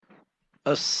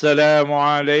السلام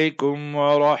عليكم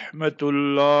ورحمة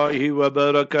الله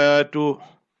وبركاته.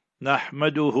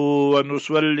 نحمده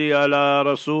ونصلي على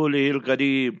رسوله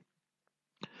الكريم.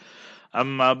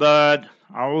 أما بعد،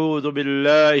 أعوذ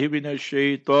بالله من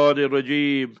الشيطان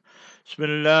الرجيم. بسم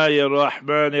الله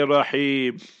الرحمن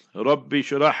الرحيم. رب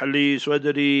اشرح لي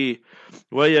صدري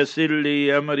ويسر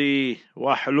لي أمري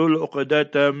واحلل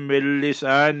عقدة من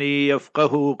لساني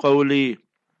يفقه قولي.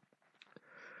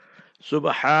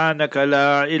 سبحانك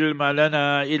لا علم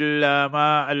لنا إلا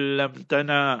ما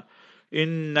علمتنا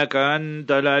إنك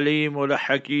أنت العليم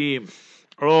الحكيم.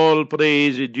 All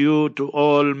praise is due to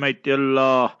Almighty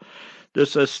Allah, the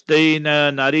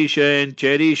sustainer, nourisher and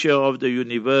cherisher of the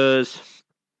universe.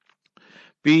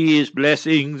 Peace,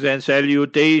 blessings and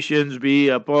salutations be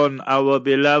upon our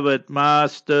beloved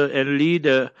master and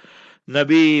leader,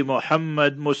 Nabi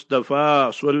Muhammad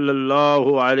Mustafa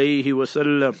sallallahu alayhi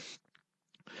wasallam.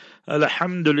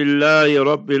 Alhamdulillahi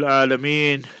Rabbil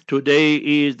Alameen. Today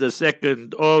is the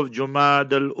 2nd of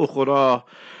Jumad al-Ukhra,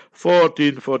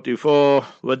 1444.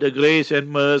 With the grace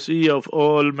and mercy of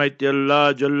Almighty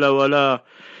Allah Jalla wala,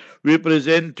 we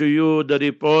present to you the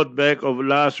report back of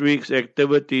last week's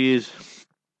activities.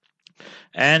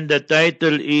 And the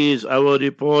title is our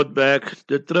report back,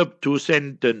 the trip to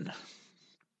Sandton.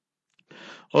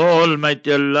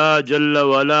 Almighty Allah Jalla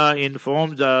wala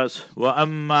informs us,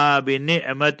 وَأَمَّا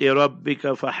بِنِعْمَةِ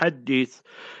رَبِّكَ فَحَدِّثْ.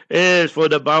 As for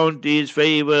the bounties,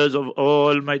 favors of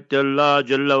Almighty Allah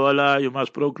Jalla wala, you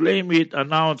must proclaim it,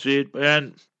 announce it,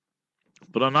 and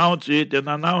pronounce it and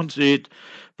announce it.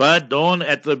 But don't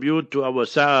attribute to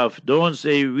ourselves. Don't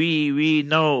say we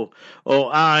know,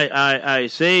 or I.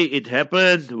 Say it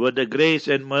happened with the grace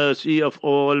and mercy of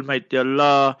Almighty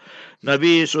Allah.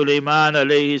 Nabi Sulaiman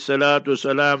alayhi salatu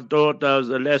salam taught us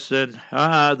the lesson.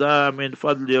 Hada min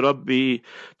fadli Rabbi.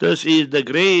 This is the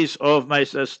grace of my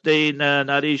sustainer,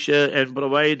 nourisher and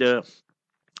provider.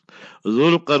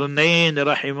 Zulqarnain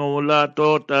rahimahullah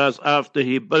taught us after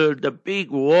he built the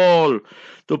big wall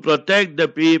to protect the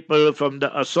people from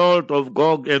the assault of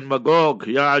Gog and Magog,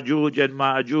 Ya'juj and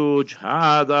Ma'juj.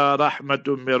 Hada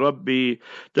rahmatun min Rabbi.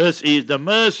 This is the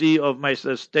mercy of my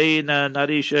sustainer,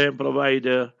 nourisher and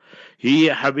provider. He,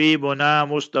 Habibuna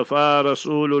Mustafa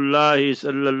Rasulullah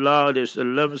sallallahu alayhi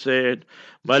wasallam said,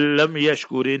 "Man lam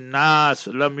yashkurin nas,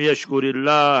 lam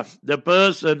yashkurillah." The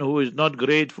person who is not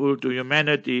grateful to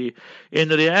humanity, in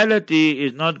reality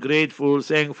is not grateful,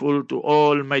 thankful to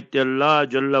Almighty Allah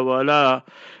Jalla wala.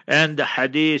 And the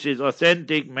hadith is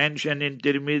authentic, mentioned in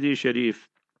Tirmidhi Sharif.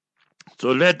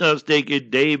 So let us take it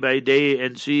day by day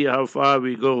and see how far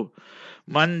we go.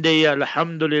 Monday,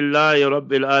 Alhamdulillah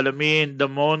Rabbil Alameen, the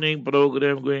morning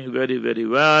program going very, very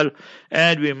well.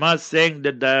 And we must thank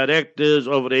the directors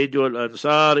of Radio Al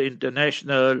Ansar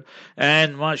International.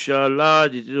 And mashallah,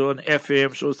 it is on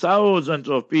FM, so thousands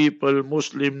of people,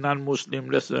 Muslim, non-Muslim,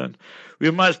 listen.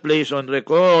 We must place on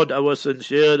record our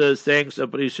sincerest thanks,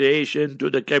 appreciation to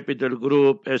the Capital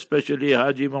Group, especially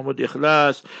Haji Mahmud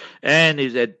Ikhlas and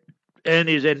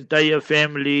his entire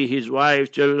family, his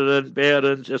wife, children,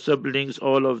 parents, siblings,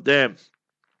 all of them.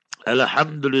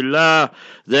 Alhamdulillah,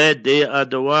 that they are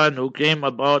the one who came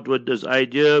about with this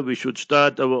idea. We should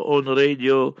start our own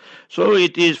radio. So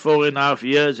it is 4.5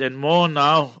 years and more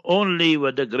now, only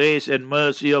with the grace and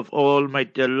mercy of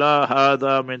Almighty Allah.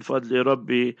 Hada min fadli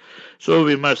Rabbi. So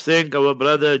we must thank our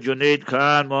brother Junaid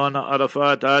Khan, Maulana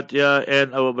Arafat Atya,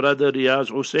 and our brother Riyaz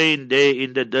Hussain Day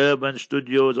in the Durban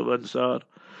studios of Ansar.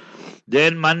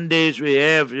 Then Mondays we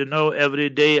have, every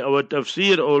day our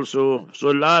tafsir also. So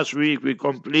last week we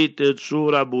completed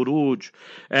Surah Buruj,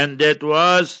 and that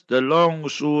was the long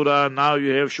surah. Now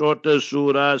you have shorter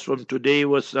surahs. From today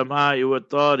was Sama'i wa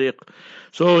Tariq.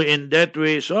 So in that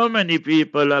way, so many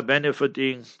people are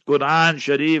benefiting. Quran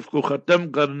Sharif ko khatam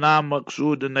karna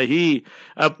maqsood nahi.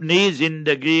 Apni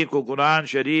zindagi ko Quran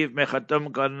Sharif mein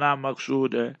khatam karna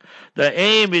maqsood hai. The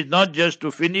aim is not just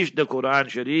to finish the Quran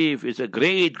Sharif. It's a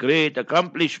great, great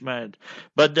accomplishment.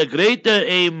 But the greater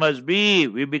aim must be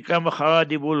we become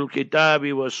khadibul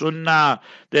kitabi wa sunnah.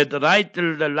 That right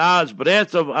till the last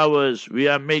breath of ours, we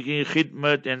are making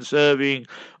khidmat and serving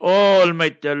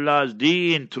Almighty Allah's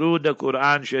deen through the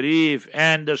Quran Sharif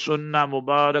and the Sunnah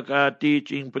Mubarakah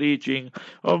teaching, preaching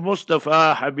of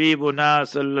Mustafa Habibuna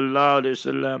sallallahu alayhi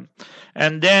wasallam.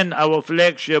 And then our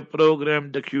flagship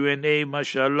program, the Q&A,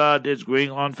 mashallah, that's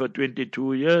going on for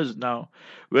 22 years now.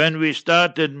 When we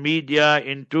started media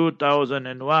in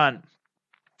 2001,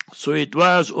 So it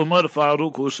was Umar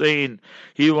Farooq Hussein.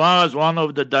 He was one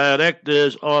of the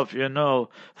directors of,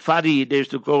 Fari, they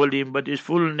used to call him, but his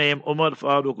full name, Umar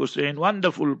Farooq Hussein,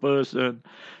 wonderful person.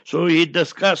 So he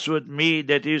discussed with me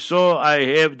that he saw I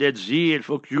have that zeal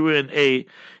for Q&A.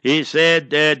 He said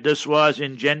that this was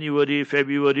in January,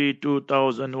 February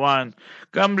 2001.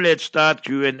 Come, let's start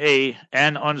Q&A.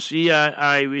 And on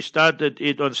CII, we started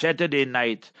it on Saturday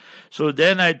night. So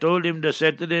then I told him the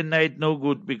Saturday night no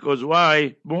good, because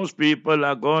why? Most people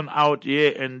are gone out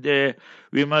here and there.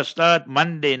 We must start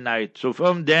Monday night. So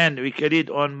from then we carried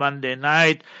on Monday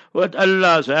night. With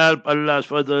Allah's help, Allah's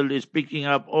fadl is picking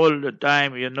up all the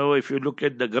time. If you look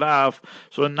at the graph.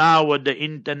 So now with the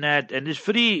internet, and it's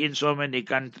free in so many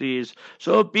countries,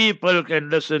 so people can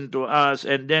listen to us.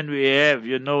 And then we have,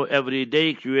 every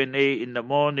day Q&A in the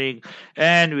morning,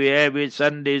 and we have it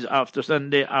Sundays after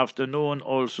Sunday afternoon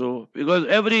also, because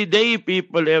every day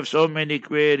people have so many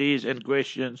queries and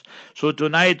questions. So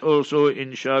tonight also,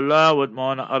 inshallah, with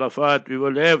Maulana Arafat, we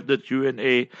will have the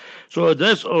Q&A. So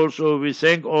this also, we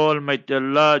thank Almighty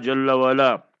Allah Jalla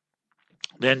wala.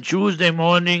 Then Tuesday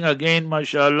morning again,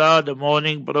 mashallah, the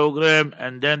morning program,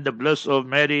 and then the bliss of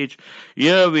marriage.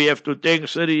 Here we have to thank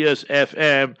Sirius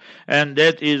FM, and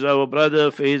that is our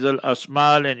brother Faisal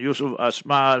Asmal and Yusuf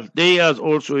Asmal. They are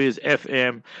also his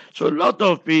FM. So a lot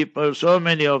of people, so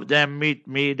many of them meet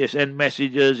me. They send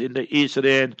messages in the East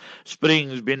Rand,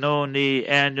 Springs, Benoni,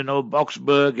 and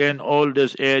Boxburg and all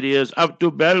these areas up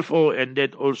to Balfour, and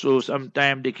that also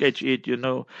sometime they catch it,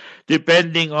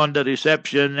 depending on the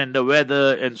reception and the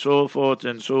weather and so forth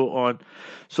and so on.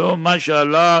 So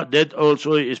mashallah, that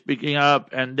also is picking up.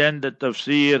 And then the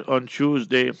tafsir on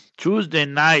Tuesday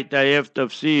night I have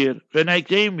tafsir. When I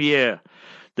came here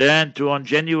then on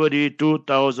January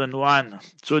 2001,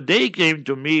 so they came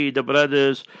to me, the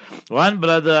brothers. One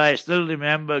brother I still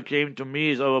remember came to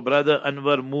me, is our brother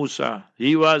Anwar Musa.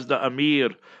 He was the Amir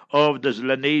of the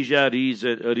Zlanasia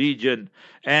region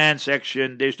and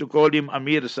section. They used to call him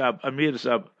Amir Sab.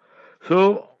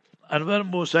 So Anwar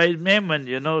Musa is Memon,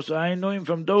 so I know him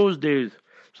from those days.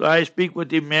 So I speak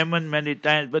with him Memon many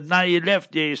times, but now he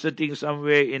left there. He's sitting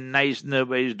somewhere in Neisner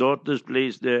by his daughter's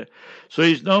place there. So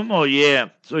he's no more here.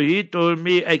 So he told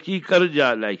me, Aki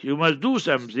Karja, like, you must do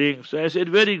something. So I said,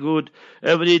 very good.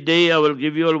 Every day I will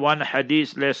give you all one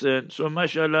hadith lesson. So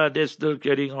mashallah, that's still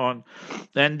carrying on.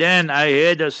 And then I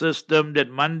had a system that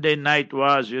Monday night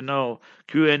was,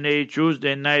 Q&A,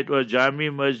 Tuesday night was Jami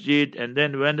Masjid, and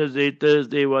then Wednesday,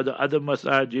 Thursday were the other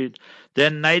masajid.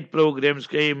 Then night programs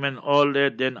came and all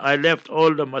that. Then I left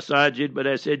all the masajid, but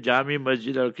I said Jami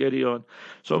Masjid, I'll carry on.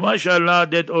 So mashallah,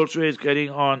 that also is carrying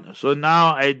on. So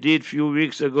now I did few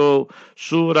weeks ago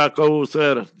Surah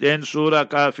Kawthar, then Surah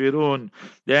Kafirun.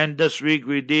 Then this week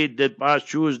we did that past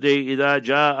Tuesday, Idha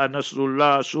Ja'a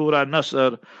Nasrullah, Surah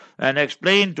Nasr, and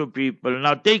explain to people.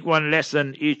 Now take one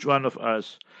lesson, each one of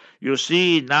us. You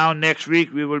see, now next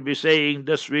week we will be saying,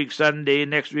 this week Sunday,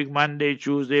 next week Monday,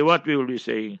 Tuesday, what we will be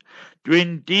saying?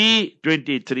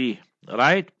 2023,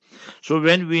 right? So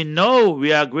when we know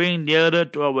we are going nearer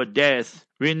to our death,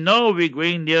 we know we're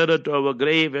going nearer to our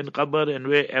grave and qabr and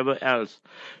wherever else.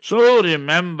 So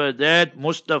remember that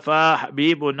Mustafa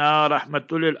Habibuna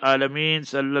Rahmatul Alameen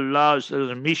Sallallahu Alaihi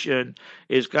Wasallam mission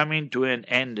is coming to an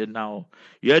end now.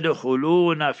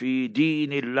 يَدْخُلُونَ فِي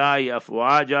دِينِ اللَّهِ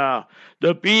أَفْوَاجًا.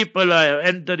 The people are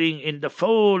entering in the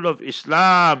fold of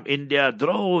Islam in their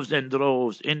droves and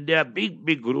droves, in their big,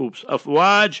 big groups.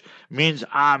 Afwaj means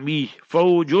army.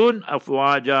 Fawjun,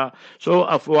 afwaja. So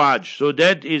afwaj. So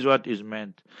that is what is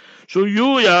meant. So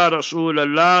you, Ya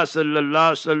Rasulullah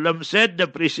sallallahu alaihi wasallam, set the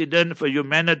precedent for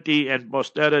humanity and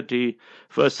posterity.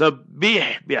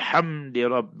 فَسَبِّحْ بِحَمْدِ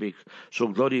رَبِّكَ. So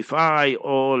glorify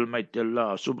Almighty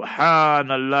Allah.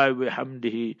 Subhanallah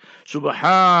bihamdihi.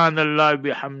 Subhanallah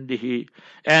bihamdihi.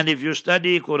 And if you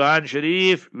study Quran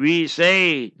Sharif, we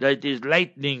say that it is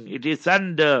lightning, it is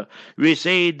thunder. We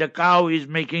say the cow is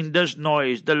making this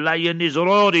noise, the lion is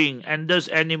roaring, and this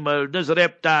animal, this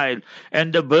reptile,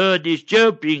 and the bird is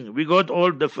chirping. We got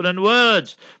all different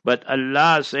words. But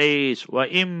Allah says,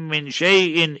 وَإِن مِّن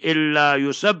شَيْءٍ إِلَّا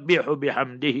يُسَبِّحُ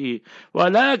بِحَمْدِهِ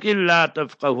وَلَكِنْ لَا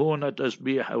تَفْقَهُونَ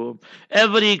تَسْبِيحَهُمْ.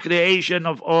 Every creation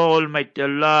of Almighty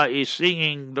Allah is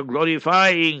singing, the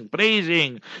glorifying,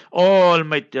 praising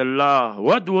Almighty Allah.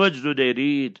 What words do they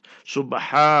read?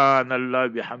 Subhanallah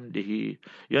bihamdihi.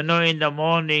 In the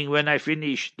morning when I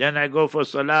finish, then I go for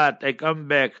salat, I come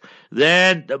back,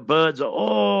 then the birds are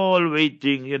all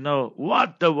waiting,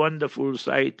 what a wonderful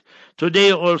sight.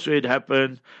 Today also it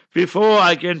happened. Before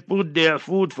I can put their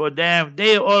food for them,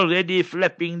 they already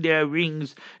flapping their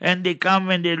wings, and they come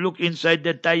and they look inside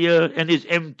the tire and it's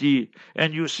empty.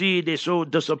 And you see they're so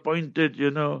disappointed,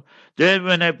 Then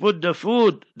when I put the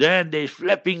food, then they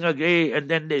flapping again and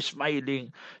then they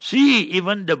smiling. See,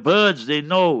 even the birds, they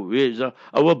know it's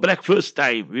our breakfast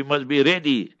time. We must be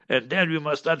ready. And then we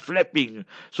must start flapping.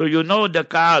 So the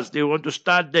cars, they want to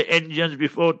start the engines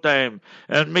before time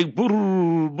and make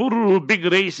burr, burr, big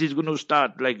race is going to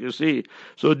start, like you see.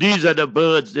 So these are the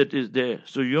birds that is there.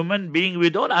 So human being, we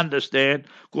don't understand.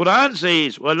 Quran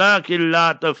says, وَلَكِنْ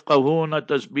لَا تَفْقَهُونَ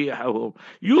تَسْبِيحَهُمْ.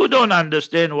 You don't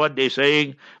understand what they're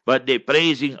saying, but they're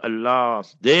praising Allah.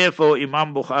 Therefore,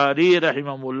 Imam Bukhari,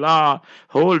 rahimahullah,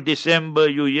 whole December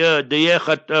you hear, they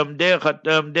khatam, they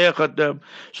khatam, they khatam.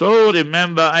 So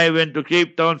remember, I went to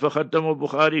Cape Town for Khatam of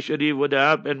Bukhari Sharif with the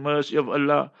help and mercy of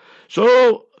Allah.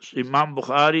 So Imam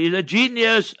Bukhari is a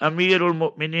genius, Amirul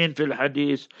Mu'mineen fil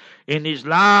Hadith. In his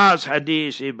last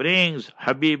hadith, he brings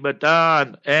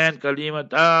Habibatan and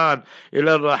Kalimatan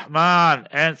ila Rahman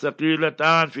and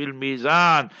Thaqilatan fil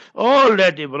Mizan. All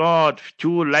that he brought,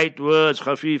 two light words,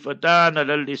 Khafifatan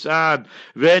al lisan,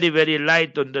 very, very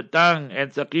light on the tongue,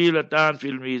 and Thaqilatan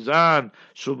fil Mizan.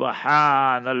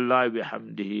 Subhanallah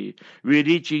bihamdihi. We're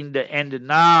reaching the end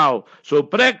now. So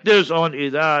practice on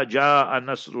Idha Ja'a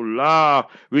Nasrullah,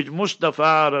 which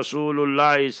Mustafa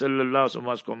Rasulullah sallallahu alaihi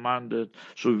wasallam commanded.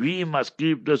 So we must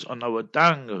keep this on our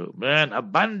tongue, man,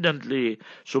 abundantly.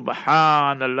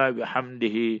 Subhanallah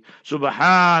bihamdihi.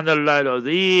 Subhanallah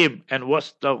al-azim. And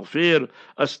wastaghfir.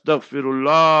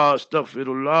 Astaghfirullah.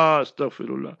 Astaghfirullah.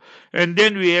 Astaghfirullah. And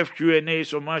then we have Q&A.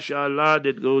 So mashallah,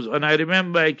 that goes on. I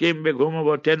remember I came back home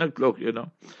about 10 o'clock,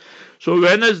 So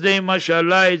Wednesday,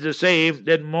 mashallah, is the same.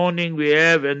 Then morning we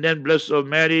have, and then bliss of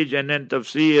marriage, and then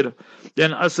tafsir.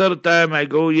 Then Asr time, I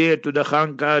go here to the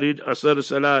Khanqa, read Asr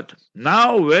Salat.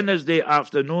 Now, Wednesday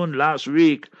afternoon, last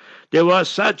week, there was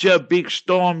such a big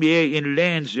storm here in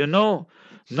Lens,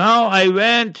 Now I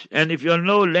went, and if you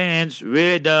know Lens,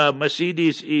 where the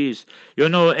Mercedes is,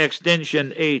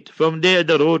 extension 8. From there,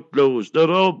 the road closed, the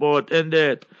robot, and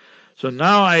that. So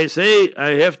now I say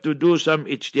I have to do some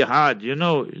ijtihad,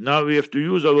 Now we have to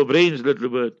use our brains a little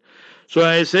bit. So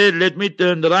I said, let me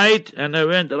turn right, and I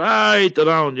went right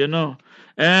around,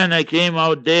 And I came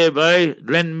out there by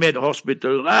Glenmed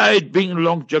Hospital, right being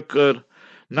long chakkar.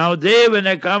 Now there, when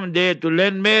I come there to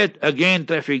Glenmed, again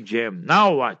traffic jam.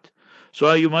 Now what?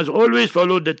 So you must always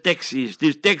follow the taxis.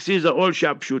 These taxis are all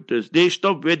sharpshooters. They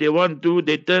stop where they want to.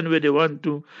 They turn where they want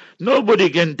to. Nobody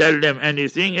can tell them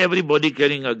anything. Everybody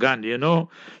carrying a gun,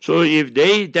 So if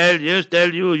they tell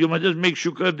you, you must just make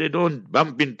sure they don't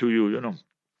bump into you,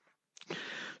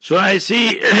 So I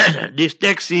see these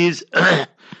taxis,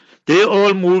 they're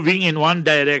all moving in one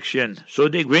direction. So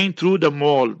they're going through the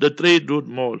mall, the trade route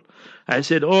mall. I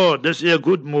said, oh, this is a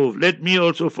good move. Let me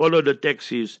also follow the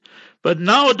taxis. But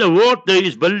now the water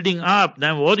is building up.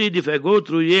 I'm worried if I go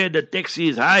through here, the taxi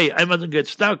is high. I mustn't get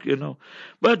stuck,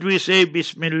 But we say,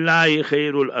 Bismillah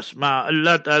khairul asma.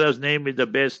 Allah Ta'ala's name is the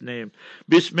best name.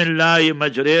 Bismillah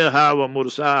majreha wa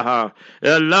mursaha.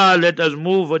 Ya Allah, let us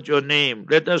move with your name.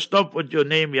 Let us stop with your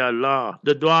name, Ya Allah.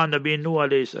 The dua Nabi Nuh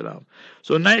alayhi salam.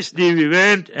 So nicely we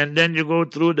went, and then you go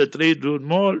through the trade route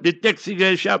mall. The taxi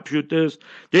guys, sharpshooters,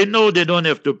 they know they don't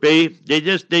have to pay. They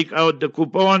just take out the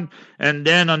coupon, and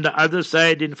then on the other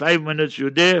side, in 5 minutes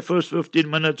you're there. First 15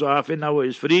 minutes or half an hour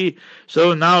is free.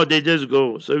 So now they just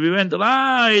go. So we went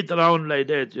right around like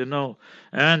that,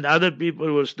 And other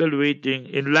people were still waiting.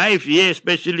 In life,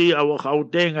 especially our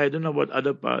Gauteng, I don't know about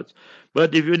other parts.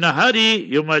 But if you're in a hurry,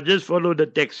 you must just follow the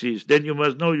taxis. Then you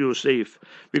must know you're safe.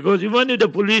 Because even if the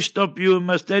police stop you, you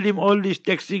must tell him, all these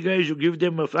taxi guys, you give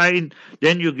them a fine,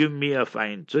 then you give me a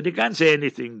fine. So they can't say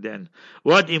anything then.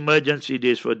 What emergency it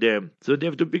is for them. So they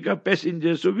have to pick up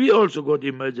passengers. So we also got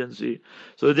emergency.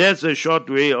 So that's a short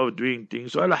way of doing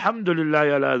things. So alhamdulillah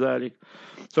ala dhalik.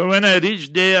 So when I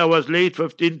reached there, I was late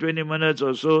 15-20 minutes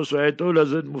or so. So I told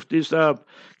Hazrat Mufti Sahab,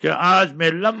 कि आज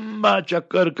मैं लंबा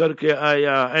चक्कर करके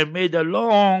आया. I made a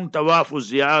long tawaf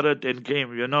ziyarat and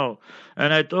came,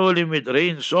 And I told him it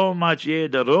rains so much here,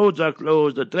 the roads are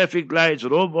closed, the traffic lights,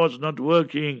 robots not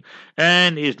working,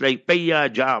 and it's like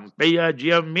payya jam. Payya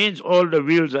jam means all the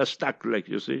wheels are stuck, like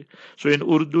you see. So in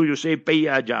Urdu you say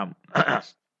payya jam.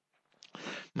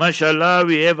 Mashallah,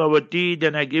 we have our tea,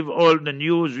 then I give all the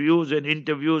news, views and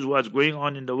interviews, what's going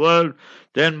on in the world,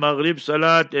 then Maghrib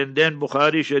Salat, and then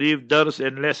Bukhari Sharif, Dars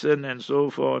and lesson and so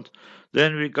forth.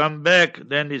 Then we come back,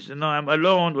 then it's, I'm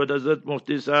alone with Hazrat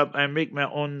Mufti Sahab, I make my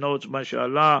own notes,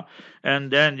 mashallah,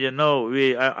 and then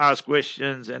we ask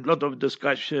questions and lot of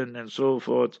discussion and so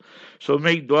forth. So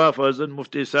make dua for Hazrat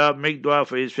Mufti Sahab, make dua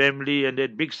for his family and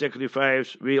that big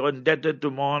sacrifice. We are indebted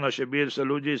to Maulana Shabir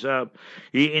Saluji Sahab.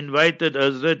 He invited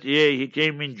Hazrat here. He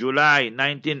came in July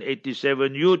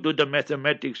 1987. You do the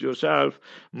mathematics yourself.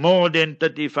 More than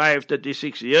 35,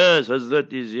 36 years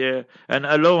Hazrat is here and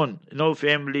alone, no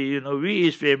family. We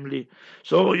his family.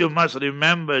 So you must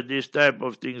remember this type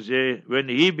of things here. When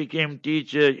he became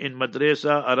teacher in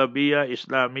Madrasa Arabiya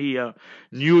Islamiyya,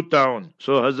 Newtown.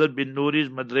 So Hazrat bin Nuri's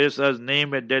madrasa's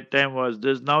name at that time was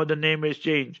this. Now the name has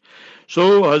changed.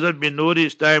 So Hazrat bin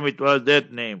Nuri's time it was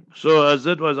that name. So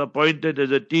Hazrat was appointed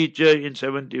as a teacher in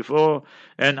 74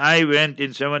 and I went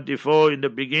in 74 in the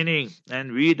beginning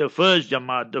and we the first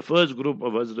Jamaat, the first group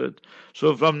of Hazrat.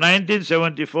 So from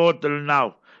 1974 till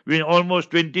now, we're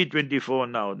almost 2024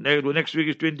 now. Next week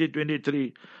is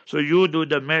 2023. So you do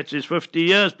the maths, it's 50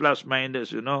 years plus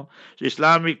minus, So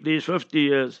Islamically it's 50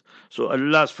 years. So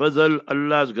Allah's fazl,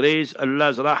 Allah's grace,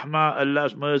 Allah's rahmah,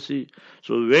 Allah's mercy.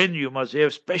 So when you must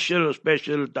have special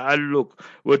ta'alluq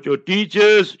with your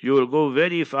teachers, you will go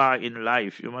very far in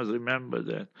life. You must remember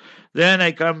that. Then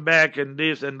I come back and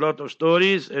this and lot of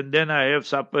stories and then I have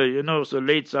supper, so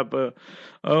late supper.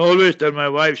 I always tell my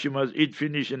wife she must eat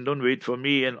finish and don't wait for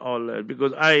me and all that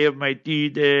because I have my tea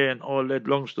there and all that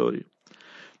long story.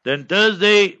 Then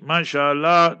Thursday,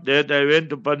 mashallah, that I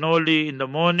went to Panoli in the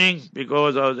morning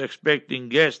because I was expecting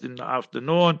guests in the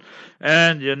afternoon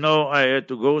and I had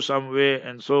to go somewhere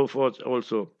and so forth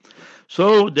also.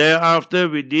 So thereafter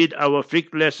we did our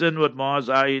fiqh lesson with Muaz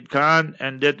Zahid Khan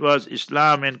and that was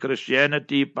Islam and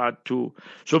Christianity part 2.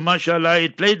 So mashallah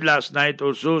it played last night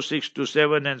also 6 to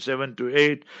 7 and 7 to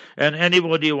 8 and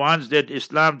anybody wants that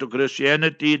Islam to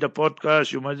Christianity the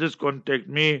podcast you must just contact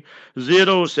me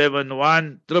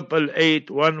 071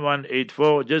 888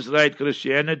 1184. Just write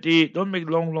Christianity, don't make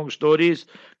long stories.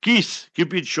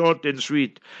 Keep it short and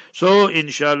sweet. So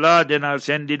inshallah then I'll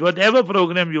send it. Whatever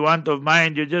program you want of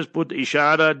mine, you just put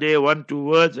ishara there, 1-2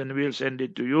 words and we'll send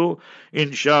it to you.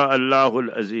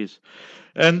 Insha'Allahul Aziz.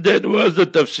 And that was the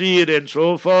tafsir and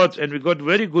so forth. And we got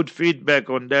very good feedback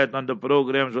on that on the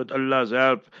programs with Allah's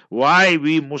help. Why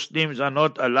we Muslims are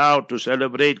not allowed to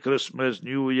celebrate Christmas,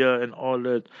 New Year and all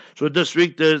that. So this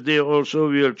week Thursday also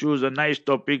we will choose a nice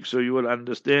topic so you will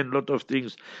understand a lot of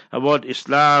things about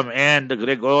Islam and the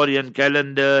Gregorian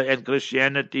calendar and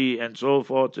Christianity and so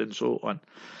forth and so on.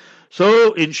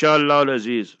 So inshallah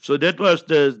Aziz. So that was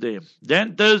Thursday.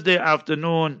 Then Thursday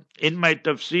afternoon in my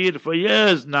tafsir for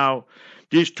years now,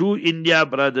 these two India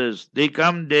brothers, they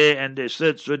come there and they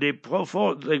sit. So they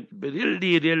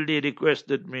really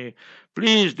requested me,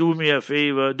 please do me a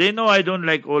favor. They know I don't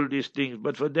like all these things,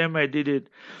 but for them I did it.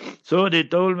 So they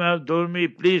told me,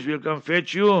 please, we'll come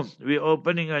fetch you. We're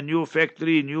opening a new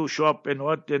factory, new shop and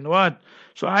what and what.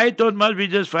 So I thought must be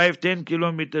just 5-10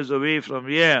 kilometers away from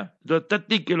here. So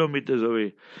 30 kilometers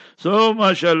away. So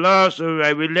mashallah, so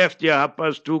we left here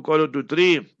 2:30,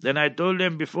 2:45. Then I told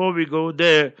them before we go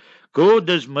there, go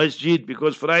this masjid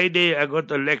because Friday I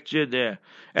got a lecture there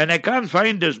and I can't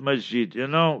find this masjid.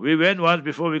 We went once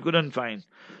before we couldn't find.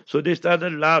 So they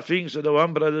started laughing. So the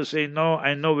one brother said, no,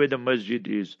 I know where the masjid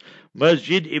is.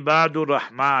 Masjid Ibadur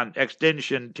Rahman,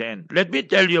 extension 10. Let me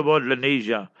tell you about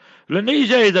Lenasia.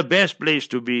 Lenasia is the best place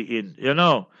to be in.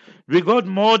 We got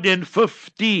more than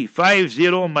 50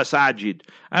 masajid.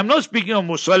 I'm not speaking of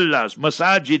musallas,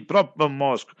 masajid, proper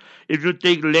mosque. If you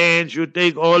take lands, you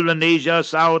take all Lenasia,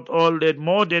 South, all that,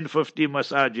 more than 50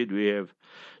 masajid we have.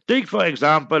 Take for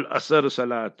example Asr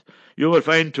Salat. You will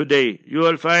find today, you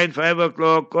will find 5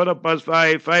 o'clock,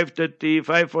 5:15, 5:30,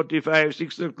 5:45,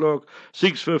 6 o'clock,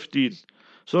 6:15.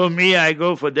 So me, I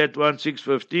go for that one,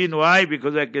 6:15. Why?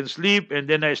 Because I can sleep and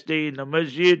then I stay in the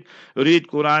masjid, read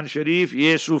Quran Sharif.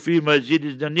 Yes, Sufi Masjid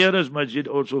is the nearest masjid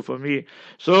also for me.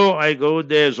 So I go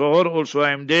there. Zohar also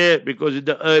I'm there because it's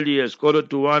the earliest.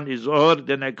 1:45 is Zohar.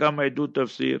 Then I come, I do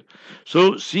tafsir.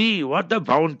 So see what a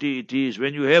bounty it is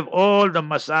when you have all the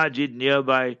masajid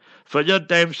nearby. Fajr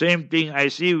time, same thing. I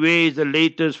see where is the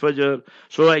latest Fajr,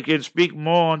 so I can speak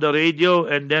more on the radio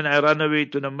and then I run away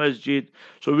to the masjid.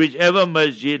 So whichever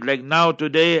masjid, like now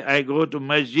today, I go to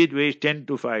masjid where it's 10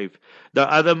 to 5. The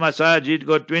other masajid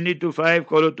got 20 to 5,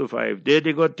 5:45. There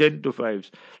they got 10 to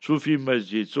 5. Sufi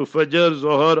masjid. So Fajr,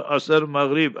 Zohar, Asr,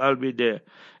 Maghrib, I'll be there.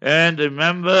 And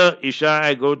remember, Isha,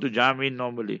 I go to Jami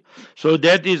normally. So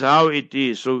that is how it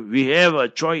is. So we have a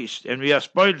choice and we are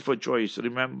spoiled for choice.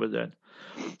 Remember that.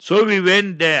 So we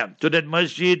went there to that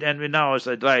masjid, and we now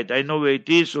said, right, I know where it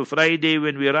is. So Friday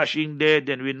when we're rushing there,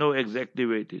 then we know exactly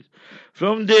where it is.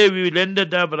 From there we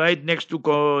landed up right next to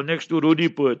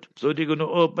Rudiput. So they're going to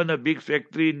open a big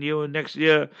factory new next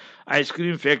year, ice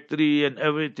cream factory and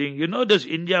everything. You know, those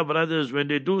India brothers, when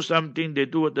they do something, they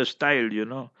do it the style, you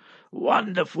know.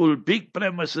 Wonderful, big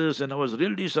premises, and I was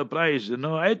really surprised, you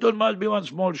know. I thought must be one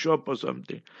small shop or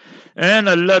something. And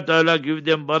Allah Ta'ala give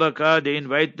them barakah. They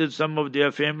invited some of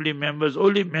their family members,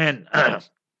 only men.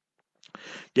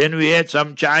 Then we had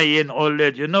some chai and all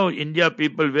that. You know, India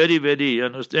people very, very, you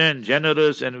understand,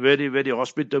 generous and very, very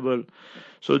hospitable.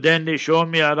 So then they show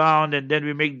me around, and then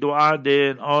we make dua there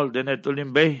and all. Then I told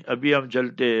him, bhai, abhi hum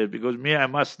chalte hai, because me, I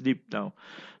must sleep now.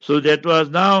 So that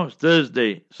was now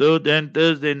Thursday. So then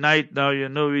Thursday night now, you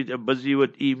know, we are busy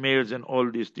with emails and all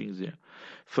these things there.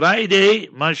 Friday,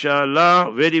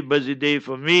 mashallah, very busy day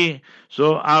for me.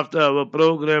 So after our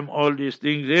program, all these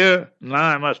things here, now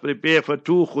I must prepare for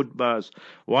 2 khutbahs.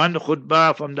 One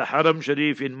khutbah from the Haram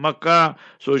Sharif in Makkah.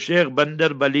 So Sheikh Bandar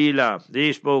Balila,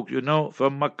 they spoke, you know,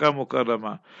 from Makkah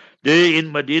Mukarramah. They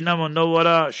in Medina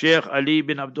Munawwara, Sheikh Ali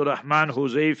bin Abdul Rahman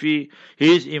Huzaifi,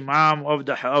 he is Imam of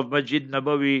Masjid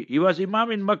Nabawi. He was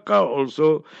Imam in Makkah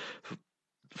also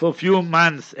for few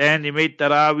months, and he made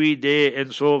Taraweeh there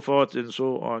and so forth and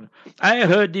so on. I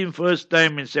heard him first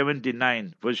time in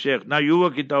 79 for Sheikh. Now you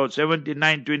work it out,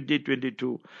 79,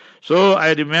 2022. So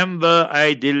I remember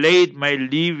I delayed my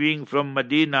leaving from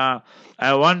Medina.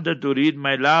 I wanted to read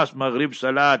my last Maghrib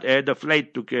Salat. I had a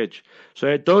flight to catch.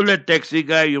 So I told the taxi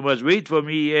guy, you must wait for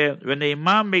me here. When the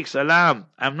Imam makes salam,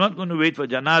 I'm not going to wait for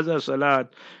Janazah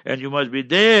Salat. And you must be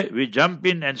there. We jump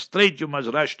in and straight you must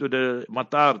rush to the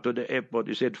Matar, to the airport.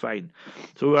 He said, fine.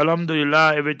 So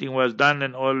Alhamdulillah, everything was done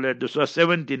and all that. This was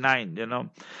 79, you know.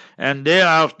 And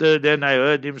thereafter, then I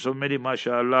heard him so many,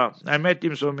 mashallah. I met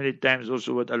him so many times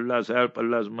also with Allah's help,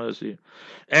 Allah's mercy.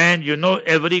 And you know,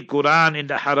 every Quran in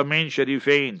the Haramain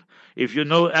Sharifain, if you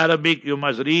know Arabic, you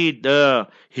must read the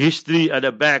history at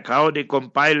the back, how they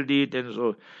compiled it and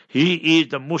so. He is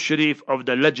the mushrif of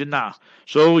the Lajna.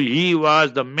 So he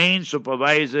was the main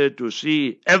supervisor to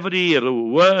see every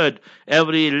word,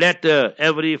 every letter,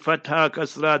 every fatha,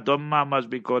 kasra, dhamma must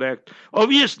be correct.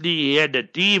 Obviously, he had a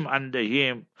team under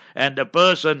him. And the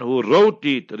person who wrote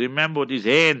it, remember with his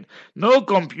hand, no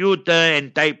computer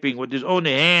and typing, with his own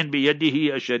hand,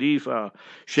 biyadihi sharifa.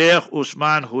 Sheikh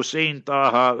Usman Hussein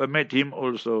Taha, I met him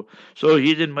also. So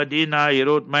he's in Medina, he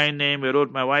wrote my name, he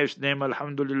wrote my wife's name,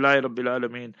 Alhamdulillah Rabbil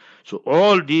Alameen. So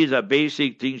all these are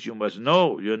basic things you must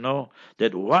know, you know,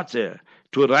 that what's there.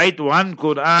 To write one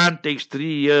Quran takes 3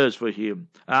 years for him.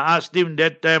 I asked him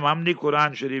that time, how many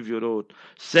Quran Sharif you wrote?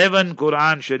 7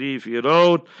 Quran Sharif he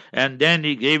wrote, and then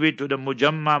he gave it to the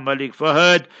Mujamma Malik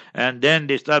Fahad, and then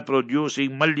they start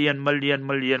producing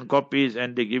million copies,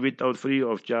 and they give it out free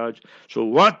of charge. So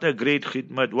what a great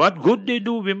khidmat. What good they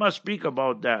do, we must speak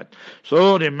about that.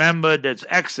 So remember, that's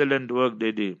excellent work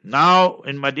they did. Now,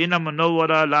 in Medina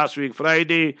Munawwara, last week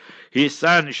Friday, his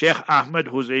son, Sheikh Ahmed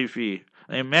Huzaifi,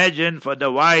 imagine for the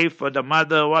wife, for the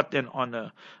mother, what an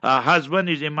honor. Her husband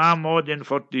is Imam more than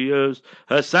 40 years.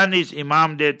 Her son is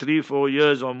Imam there 3-4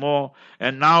 years or more.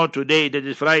 And now today, that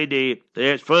is Friday,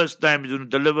 the first time he's going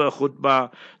to deliver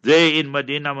khutbah there in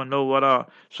Medina Munawwara.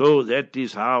 So that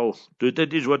is how.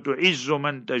 That is what to izzu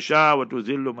man tasha, what to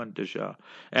zillu man tasha.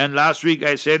 And last week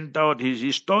I sent out his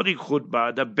historic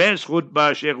khutbah. The best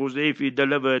khutbah Sheikh Huzaifi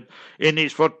delivered in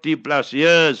his 40 plus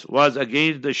years was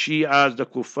against the Shias, the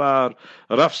Kuffar.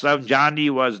 Rafsanjani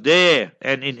was there,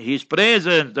 and in his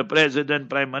presence, the president,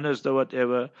 prime minister,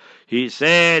 whatever, he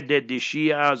said that the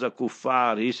Shias are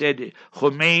kuffar. He said,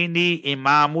 Khomeini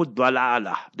imamud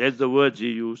dalala. That's the words he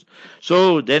used.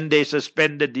 So then they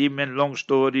suspended him, and long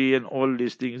story and all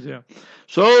these things. Yeah.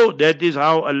 So that is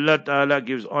how Allah Ta'ala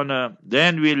gives honor.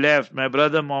 Then we left. My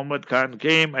brother Muhammad Khan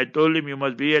came. I told him you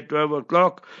must be at 12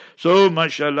 o'clock. So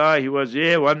mashallah, he was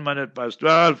here 1 minute past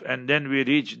 12, and then we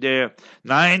reached there.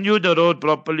 Now I knew the road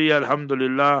properly,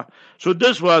 alhamdulillah. So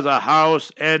this was a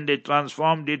house, and they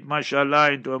transformed it,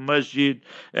 mashallah, into a masjid.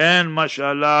 And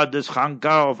mashallah, this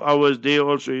khanqa of ours, they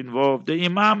also involved. The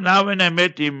imam, now when I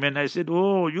met him, and I said,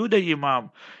 oh, you the imam.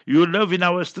 You live in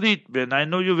our street, man. I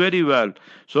know you very well.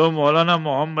 So Maulana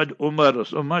Muhammad Umar,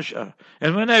 so mashallah.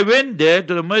 And when I went there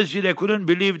to the masjid, I couldn't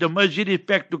believe the masjid is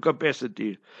packed to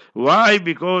capacity. Why?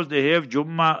 Because they have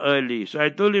Jummah early. So I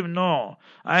told him, no,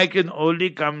 I can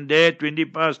only come there 20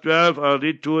 past 12 or I'll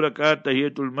read 2 rakat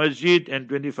Tahiyatul Masjid, and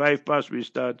 25 past we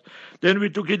start. Then we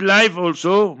took it live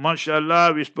also.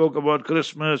 MashaAllah, we spoke about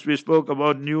Christmas, we spoke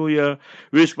about New Year,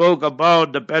 we spoke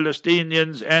about the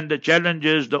Palestinians and the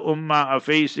challenges the Ummah are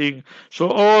facing. So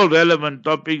all relevant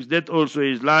topics, that also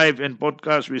is live and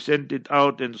podcast. We sent it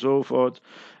out and so forth.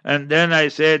 And then I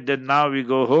said that now we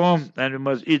go home and we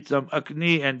must eat some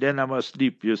akni and then I must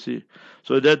sleep, you see.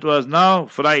 So that was now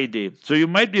Friday. So you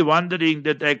might be wondering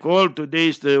that I called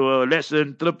today's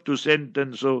lesson trip to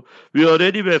Sandton. So we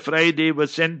already were Friday, but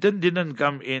Sandton didn't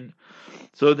come in.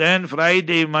 So then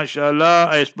Friday, mashallah,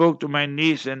 I spoke to my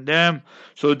niece and them.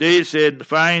 So they said,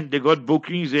 fine, they got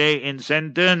bookings there in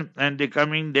Sandton and they're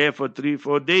coming there for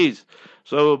 3-4 days.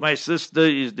 So my sister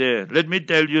is there. Let me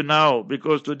tell you now,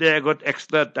 because today I got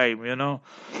extra time, you know.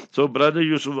 So brother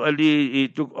Yusuf Ali, he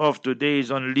took off today, he's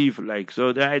on leave like.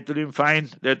 So then I told him, fine,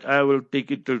 that I will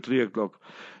take it till 3 o'clock.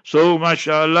 So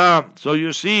mashallah, so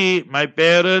you see, my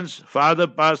parents, father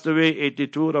passed away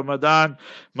 82 Ramadan,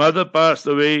 mother passed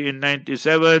away in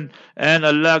 97, and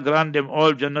Allah grant them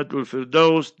all Jannatul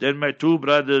Firdaus. Then my 2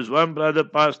 brothers, one brother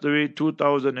passed away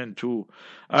 2002.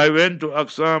 I went to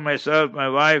Aqsa myself, my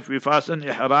wife, we fastened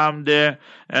ihram there,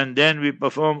 and then we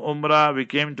performed Umrah, we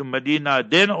came to Medina.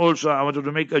 Then also I wanted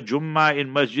to make a Jummah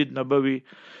in Masjid Nabawi.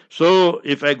 So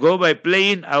if I go by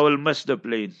plane, I will miss the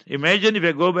plane. Imagine if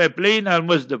I go by plane, I'll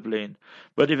miss the plane.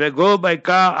 But if I go by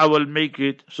car, I will make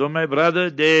it. So my brother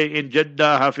there in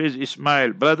Jeddah, Hafiz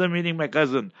Ismail, brother meaning my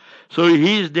cousin. So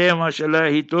he's there, mashallah.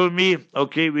 He told me,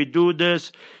 okay, we do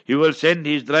this. He will send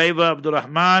his driver, Abdul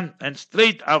Rahman, and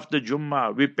straight after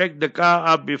Jummah. We pack the car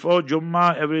up before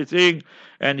Jummah, everything,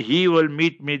 and he will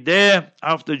meet me there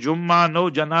after Jummah. No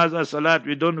janaza salat,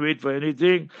 we don't wait for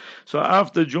anything. So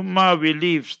after Jummah, we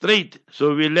leave straight.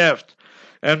 So we left.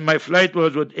 And my flight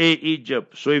was with Air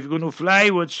Egypt. So if you're going to fly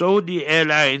with Saudi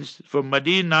Airlines from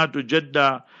Medina to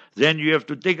Jeddah, then you have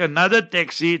to take another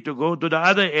taxi to go to the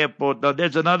other airport. Now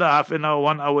that's another half an hour,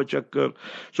 1 hour chakkar.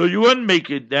 So you won't make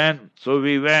it then. So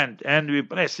we went and we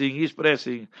pressing, he's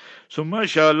pressing. So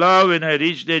mashallah, when I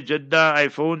reached there, Jeddah, I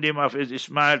phoned him after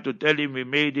Ismail to tell him we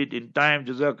made it in time.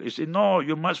 Jazak. He said, no,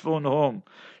 you must phone home.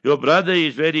 Your brother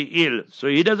is very ill. So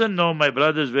he doesn't know my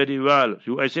brothers very well.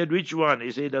 So I said, which one?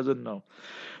 He said, he doesn't know.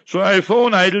 So I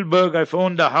phoned Heidelberg, I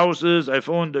phoned the houses, I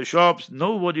phoned the shops,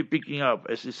 nobody picking up.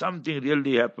 I said, something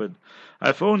really happened.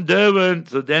 I phoned Durban,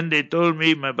 so then they told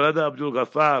me my brother Abdul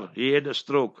Ghaffar, he had a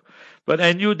stroke. But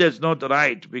I knew that's not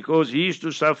right, because he used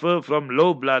to suffer from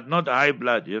low blood, not high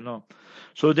blood, you know.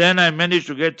 So then I managed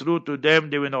to get through to them.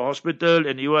 They were in a hospital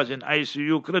and he was in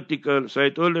ICU critical. So I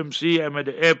told him, see, I'm at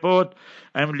the airport.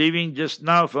 I'm leaving just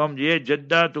now from here,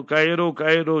 Jeddah to Cairo,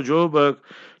 Joburg.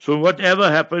 So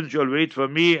whatever happens, you'll wait for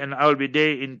me and I'll be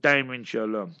there in time,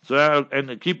 inshallah. So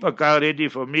and keep a car ready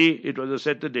for me. It was a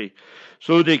Saturday.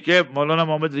 So they kept Maulana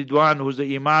Muhammad Ridwan, who's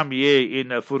the Imam here in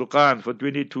Furqan for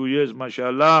 22 years,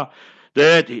 mashallah.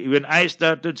 That when I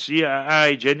started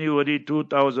CII January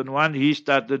 2001, he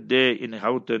started there in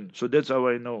Houghton. So that's how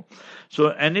I know. So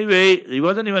anyway, he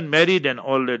wasn't even married and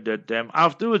all at that time.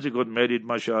 Afterwards, he got married,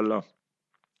 mashallah.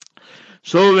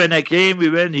 So when I came,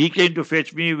 he came to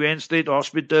fetch me, we went straight to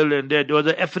hospital, and there was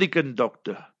an African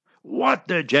doctor.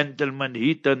 What a gentleman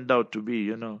he turned out to be,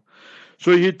 you know.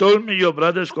 So he told me, your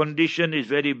brother's condition is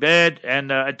very bad,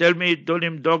 and I told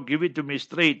him, doc, give it to me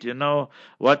straight, you know,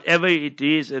 whatever it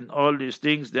is and all these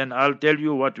things, then I'll tell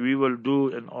you what we will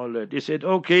do and all that. He said,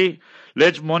 okay,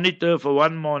 let's monitor for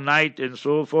one more night and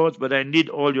so forth, but I need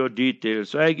all your details.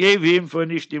 So I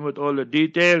furnished him with all the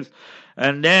details,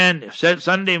 and then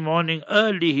Sunday morning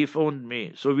early he phoned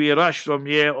me. So we rushed from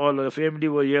here, all the family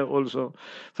were here also,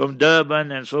 from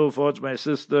Durban and so forth, my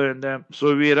sister and them.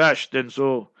 So we rushed, and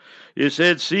so he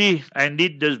said, see, I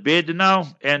need this bed now,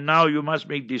 and now you must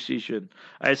make decision.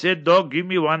 I said, dog, give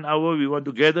me 1 hour. We want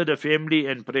to gather the family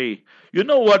and pray. You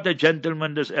know what a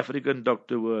gentleman this African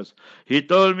doctor was. He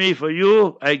told me, for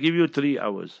you, I give you 3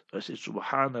 hours. I said,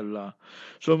 subhanallah.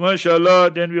 So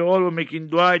mashallah, then we all were making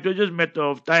dua. It was just a matter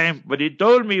of time. But he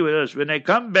told me, when I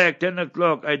come back 10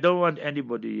 o'clock, I don't want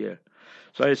anybody here.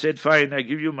 So I said, fine, I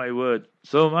give you my word.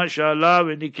 So mashallah,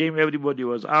 when he came, everybody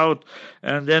was out.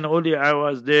 And then only I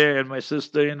was there, and my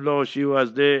sister-in-law, she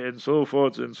was there, and so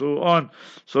forth and so on.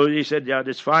 So he said, yeah,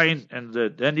 that's fine. And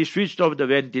then he switched off the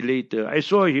ventilator. I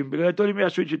saw him, because I told him, yeah,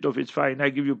 switch it off, it's fine, I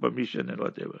give you permission and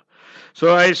whatever.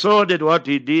 So I saw that what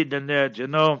he did and that, you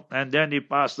know, and then he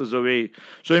passed us away.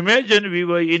 So imagine we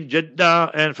were in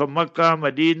Jeddah, and from Makkah,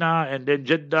 Medina, and then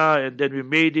Jeddah, and then we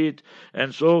made it,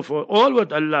 and so forth. All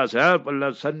with Allah's help,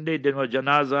 Allah's Sunday, then was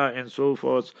Janaza, and so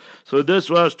forth. So this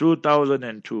was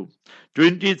 2002.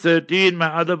 2013, my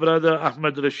other brother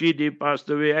Ahmad Rashidi passed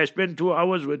away. I spent 2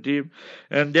 hours with him,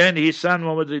 and then his son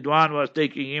Muhammad Ridwan was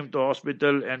taking him to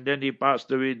hospital, and then he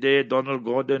passed away there, Donald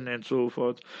Gordon, and so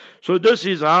forth. So this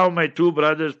is how my two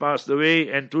brothers passed away,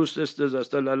 and two sisters are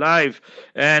still alive,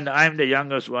 and I'm the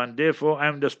youngest one. Therefore,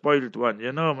 I'm the spoiled one.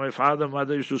 My father,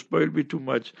 mother used to spoil me too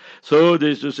much. So they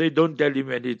used to say, don't tell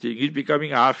him anything. He's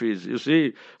becoming Hafiz, you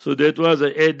see. So that was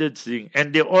an added thing.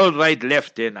 And they all write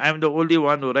left hand. I'm the only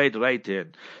one who write right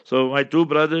hand. So my two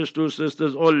brothers, two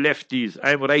sisters, all lefties.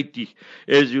 I'm righty,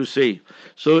 as you say.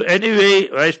 So anyway,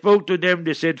 I spoke to them.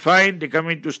 They said, fine. They're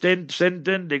coming to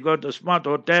Sandton. They got a smart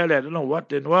hotel. I don't know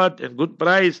what, and good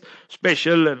price,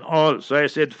 special and all. So I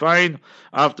said, fine.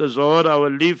 After Zohar, I will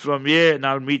leave from here and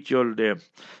I'll meet you all there.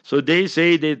 So they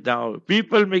say that now.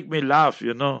 People make me laugh.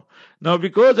 Now,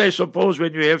 because I suppose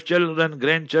when you have children,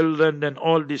 grandchildren, then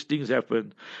all these things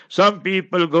happen. Some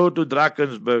people go to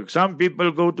Drakensberg. Some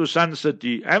people go to Sun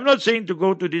City. I'm not saying to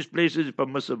go to these places is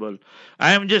permissible.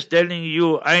 I am just telling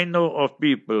you, I know of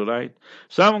people, right?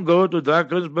 Some go to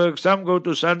Drakensberg, some go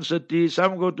to Sun City,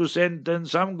 some go to Sandton,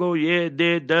 some go here,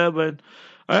 there, Durban.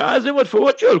 I asked them, for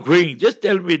what you're going? Just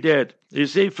tell me that. They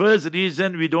say, first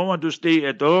reason we don't want to stay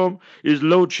at home is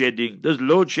load shedding. This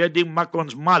load shedding,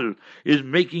 Makon's mal, is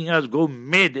making us go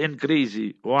mad and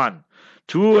crazy. One.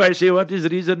 Two, I say, what is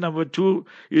reason number two?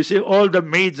 You say, all the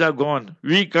maids are gone.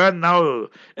 We can't now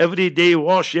every day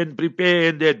wash and prepare,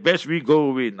 and at best we go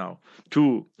away now.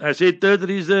 Two. I say, third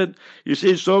reason, you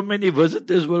say, so many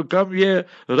visitors will come here,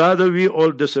 rather we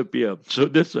all disappear. So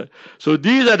that's why. So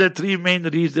these are the three main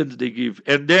reasons they give.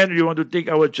 And then we want to take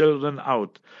our children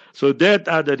out. So that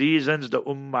are the reasons the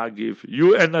Ummah give.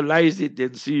 You analyze it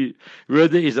and see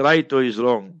whether it's right or it's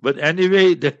wrong. But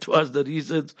anyway, that was the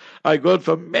reasons I got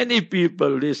from many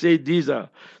people. They say these are.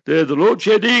 There's load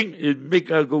shedding, it make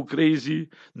us go crazy.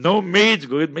 No maids,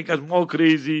 it make us more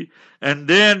crazy. And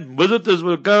then visitors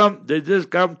will come, they just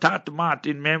come tat-mat.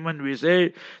 In Memon we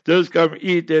say, just come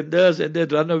eat and this, and then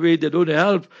run away, they don't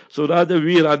help. So rather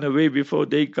we run away before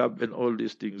they come, and all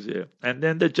these things here. And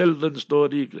then the children's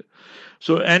story.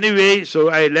 So anyway, so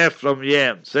I left from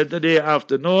here Saturday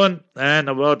afternoon, and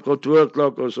about 2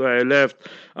 o'clock or so I left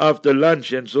after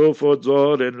lunch and so forth,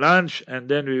 Zohar and lunch, and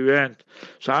then we went.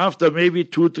 So after maybe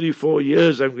 2, 3, 4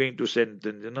 years, I'm going to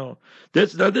Sandton.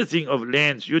 That's another thing of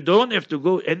lands. You don't have to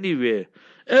go anywhere.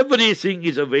 Everything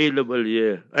is available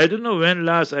here. I don't know when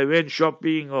last I went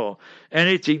shopping or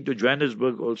anything to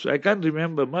Johannesburg also. I can't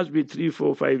remember. Must be 3,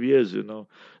 4, 5 years,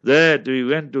 that we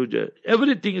went to.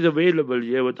 Everything is available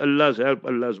here with Allah's help,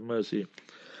 Allah's mercy.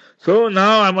 So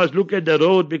now I must look at the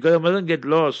road because I mustn't get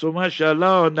lost. So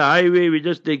mashallah, on the highway we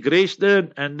just take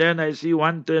Greyston, and then I see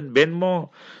one turn Benmore.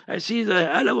 I see the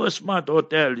hell of a smart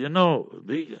hotel,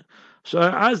 So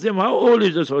I asked them, how old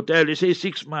is this hotel? They say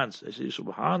 6 months. I say,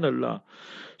 subhanallah.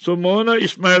 So Mona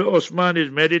Ismail Osman is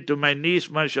married to my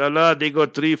niece, mashallah. They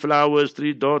got 3 flowers,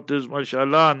 3 daughters,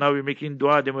 mashallah. Now we're making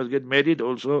dua, they must get married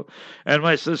also. And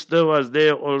my sister was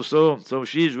there also. So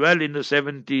she's well in the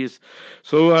 70s.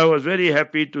 So I was very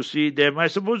happy to see them. I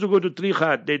supposed to go to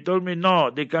Trichat. They told me,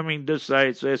 no, they're coming this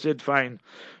side. So I said, fine.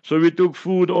 So we took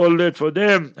food, all that for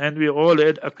them, and we all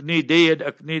had akni. They had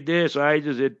akni there, so I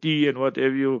just had tea and what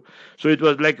have you. So it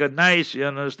was like a nice,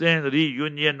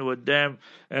 reunion with them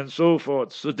and so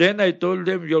forth. So then I told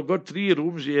them, you've got 3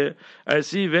 rooms here. I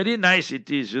see very nice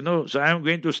it is, So I'm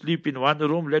going to sleep in one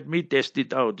room. Let me test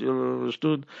it out. You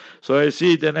understood? So I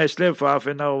see, then I slept for half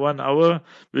an hour, 1 hour,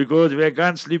 because if I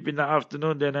can't sleep in the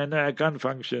afternoon, then I know I can't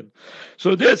function.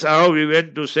 So that's how we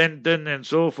went to Sandton and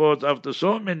so forth after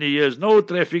so many years. No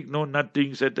traffic, no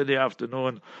nothing, Saturday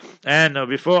afternoon. And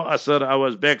before Asr, I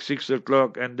was back 6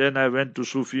 o'clock, and then I went to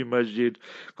Sufi Masjid,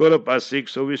 6:15.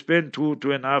 So we spent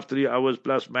 2.5, 3 hours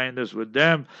plus minus with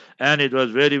them, and it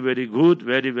was very, very good,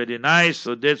 very, very nice.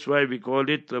 So that's why we call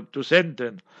it trip to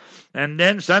Sandton. And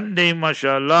then Sunday,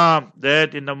 mashallah,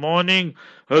 that in the morning,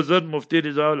 Hazrat Mufti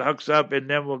Rizal Haq Sahab and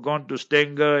them were gone to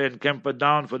Stenger and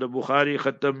Camperdown for the Bukhari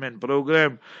Khatam and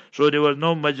program. So there was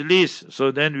no majlis.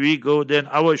 So then we go, then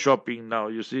our shopping now,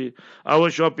 you see. Our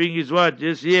shopping is what?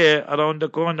 Just here, around the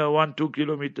corner, 1-2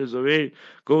 kilometers away.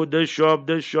 Go this shop,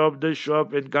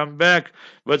 and come back.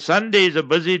 But Sunday is a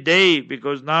busy day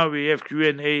because now we have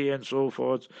Q&A and so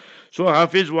forth. So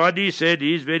Hafiz Wadi said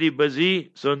he's very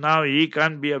busy, so now he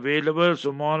can't be available.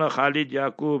 So Maulana Khalid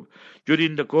Yaqub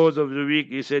During the course of the week,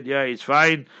 he said, yeah, it's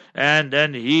fine. And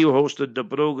then he hosted the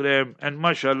program, and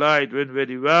mashallah, it went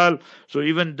very well. So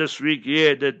even this week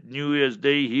here, that New Year's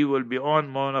Day, he will be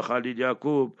on Maulana Khalid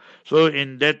Yaqub. So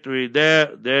in that way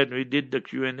there, then we did the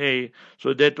Q&A.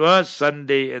 So that was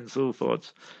Sunday and so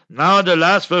forth. Now the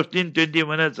last 15-20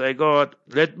 minutes I got,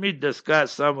 let me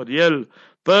discuss some real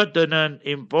pertinent,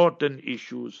 important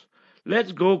issues.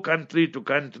 Let's go country to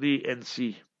country and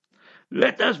see.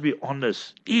 Let us be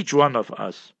honest, each one of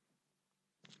us.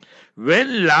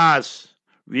 When last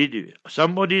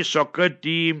somebody's soccer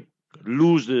team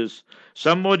loses,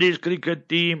 somebody's cricket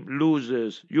team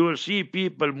loses, you will see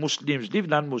people, Muslims, leave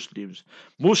non-Muslims,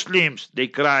 Muslims, they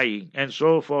crying and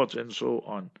so forth and so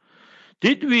on.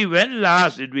 When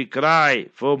last did we cry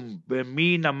for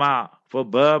Myanmar, for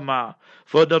Burma,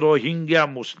 for the Rohingya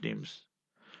Muslims?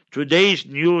 Today's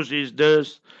news is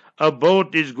this. A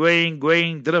boat is going,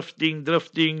 drifting,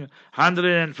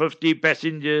 150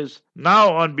 passengers.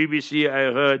 Now on BBC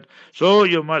I heard. So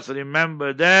you must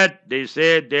remember that. They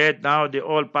said that now they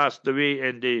all passed away,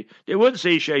 and they won't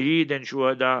say Shaheed and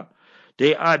Shuhada.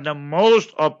 They are the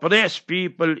most oppressed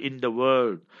people in the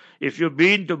world. If you've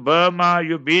been to Burma,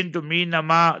 you've been to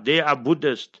Myanmar, they are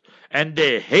Buddhist. And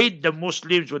they hate the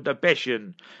Muslims with a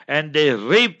passion. And they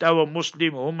raped our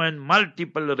Muslim women,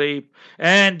 multiple rape.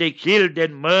 And they killed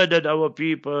and murdered our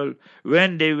people.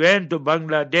 When they went to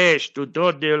Bangladesh to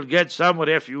thought they'll get some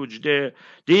refuge there,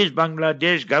 this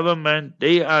Bangladesh government,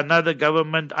 they are another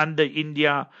government under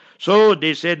India. So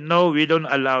they said, no, we don't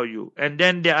allow you. And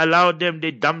then they allowed them,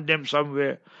 they dumped them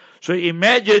somewhere. So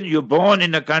imagine you're born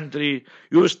in a country,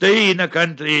 you stay in a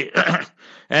country,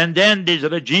 and then this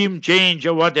regime change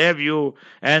or what have you,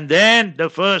 and then the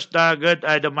first target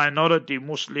are the minority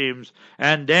Muslims,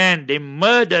 and then they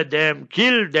murder them,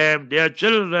 kill them, their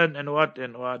children, and what,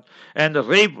 and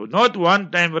rape, not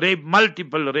one time rape,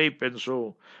 multiple rape and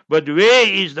so. But where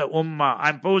is the Ummah?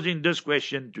 I'm posing this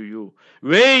question to you.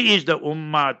 Where is the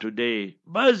Ummah today?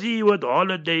 Busy with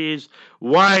holidays,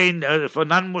 wine, for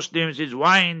non-Muslims is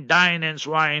wine, dine and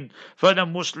swine. For the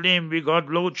Muslim, we got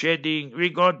load shedding, we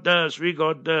got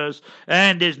this,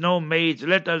 and there's no maids.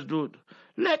 Let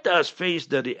us face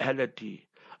the reality.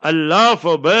 Allah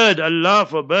forbid,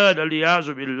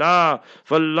 aliyazu billah,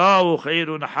 fallahu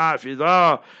khairun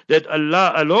hafidha, that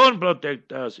Allah alone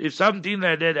protect us. If something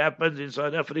like that happens in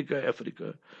South Africa,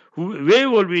 where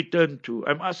will we turn to?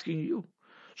 I'm asking you.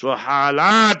 So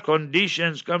halat,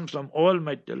 conditions comes from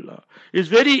Almighty Allah. It's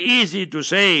very easy to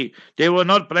say they were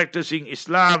not practicing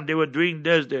Islam, they were doing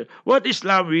this. What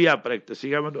Islam we are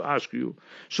practicing? I want to ask you.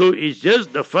 So it's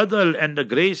just the fadl and the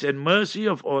grace and mercy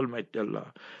of Almighty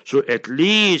Allah. So at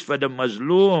least for the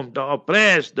Muslim, the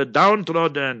oppressed, the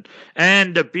downtrodden,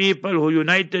 and the people who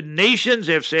United Nations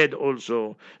have said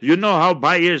also, you know how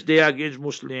biased they are against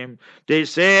Muslim. They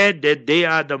said that they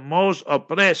are the most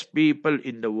oppressed people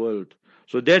in the world.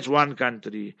 So that's one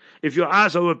country. If you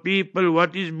ask our people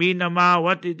what is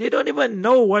Myanmar, they don't even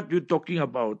know what you're talking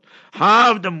about.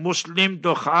 Half the Muslim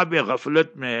to khab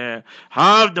ghaflat mein hai.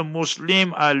 Half the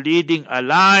Muslim are leading a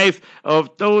life of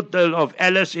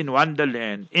Alice in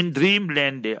Wonderland. In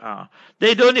dreamland they are.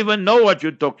 They don't even know what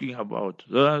you're talking about.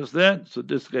 You understand? So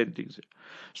this kind of things.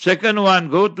 Second one,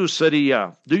 go to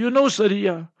Syria. Do you know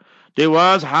Syria? There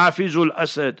was Hafizul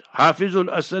Asad.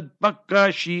 Hafizul Asad, Pakka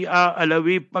Shia,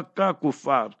 Alawi, Pakka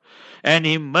Kuffar. And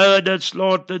he murdered,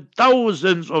 slaughtered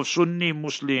thousands of Sunni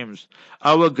Muslims.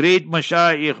 Our great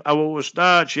Mashayikh, our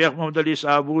Ustad, Sheikh Muhammad Ali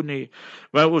Sabuni,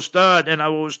 my Ustad and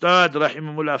our Ustad,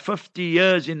 Rahimahullah, 50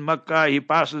 years in Makkah, he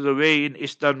passes away in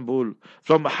Istanbul,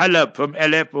 from Halab, from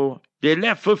Aleppo. They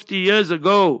left 50 years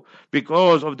ago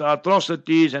because of the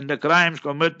atrocities and the crimes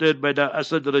committed by the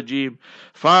Assad regime.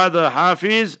 Father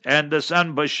Hafiz and the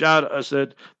son Bashar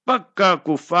Assad, Pakka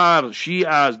Kuffar,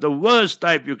 Shias, the worst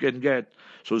type you can get.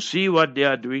 So see what they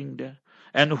are doing there.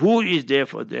 And who is there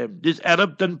for them? These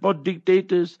Arab Tanpot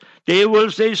dictators, they will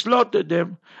say slaughter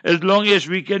them as long as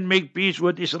we can make peace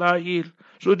with Israel.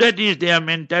 So that is their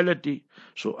mentality.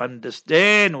 So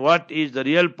understand what is the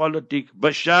real politics.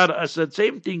 Bashar Assad,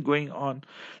 same thing going on.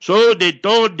 So they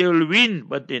thought they will win,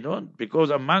 but they don't, because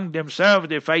among themselves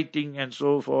they're fighting and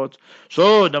so forth.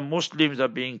 So the Muslims are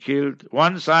being killed.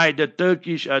 One side the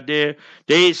Turkish are there.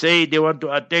 They say they want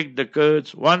to attack the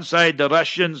Kurds. One side the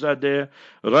Russians are there.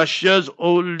 Russia's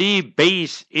only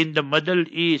base in the Middle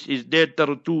East is their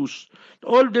Tartus.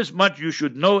 All this much you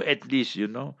should know at least,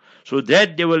 so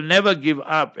that they will never give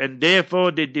up, and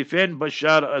therefore they defend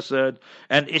Bashar Assad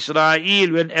and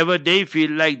Israel whenever they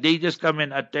feel like they just come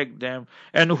and attack them.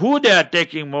 And who they are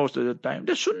attacking most of the time?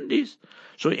 The Sunnis.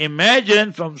 So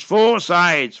imagine from four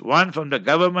sides, one from the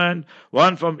government,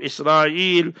 one from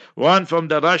Israel, one from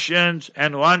the Russians,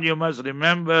 and one, you must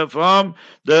remember, from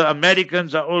the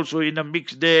Americans are also in the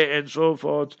mix there and so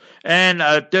forth. And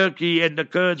Turkey and the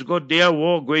Kurds got their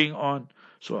war going on.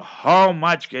 So how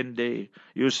much can they?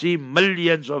 You see,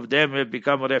 millions of them have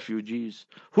become refugees.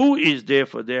 Who is there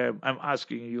for them? I'm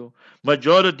asking you.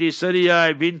 Majority Syria,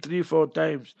 I've been 3-4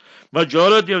 times.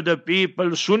 Majority of the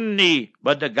people Sunni,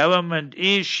 but the government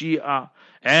is Shia.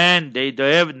 And they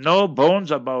have no bones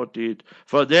about it.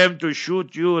 For them to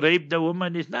shoot you, rape the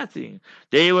woman is nothing.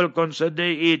 They will consider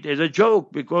it as a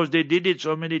joke because they did it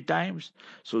so many times.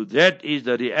 So that is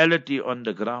the reality on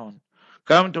the ground.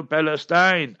 Come to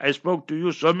Palestine. I spoke to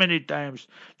you so many times.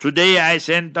 Today I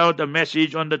sent out a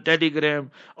message on the Telegram,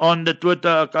 on the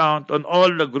Twitter account, on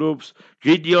all the groups.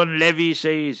 Gideon Levy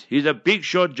says he's a big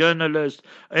shot journalist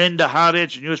in the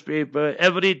Haaretz newspaper.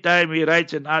 Every time he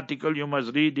writes an article, you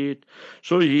must read it.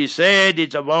 So he said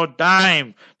it's about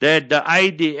time that the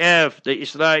IDF, the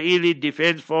Israeli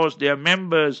Defense Force, their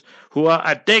members who are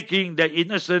attacking the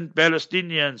innocent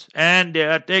Palestinians and they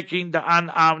are attacking the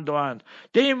unarmed ones,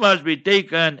 they must be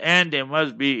taken and they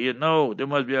must be, there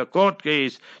must be a court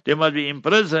case, they must be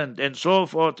imprisoned and so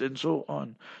forth and so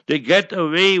on. They get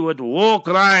away with war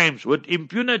crimes, with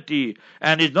impunity,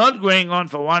 and it's not going on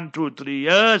for 1, 2, 3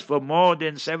 years, for more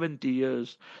than 70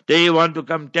 years. They want to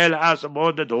come tell us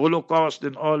about the Holocaust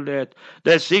and all that.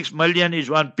 That 6 million is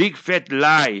one big fat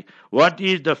lie. What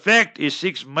is the fact is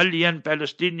 6 million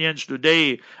Palestinians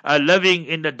today are living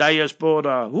in the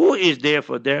diaspora. Who is there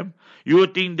for them? You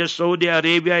think that Saudi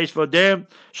Arabia is for them?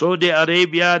 Saudi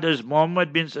Arabia, there's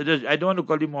Muhammad bin, I don't want to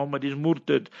call him Muhammad, he's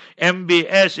Murtad.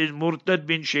 MBS is Murtad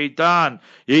bin Shaitan.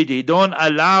 He don't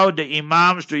allow the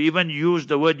imams to even use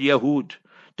the word Yahud.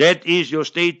 That is your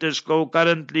status quo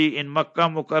currently in Makkah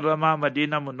Mukarramah,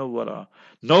 Medina Munawwara.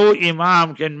 No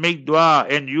imam can make dua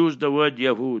and use the word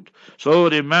Yahud. So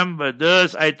remember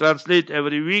this, I translate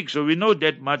every week, so we know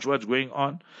that much what's going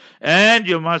on. And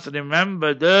you must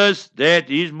remember this, that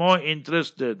he's more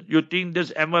interested. You think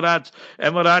this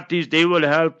Emiratis, they will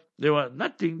help? They want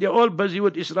nothing. They're all busy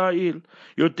with Israel.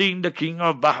 You think the king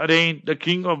of Bahrain, the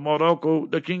king of Morocco,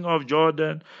 the king of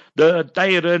Jordan, the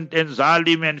tyrant and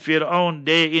Zalim and Fir'aun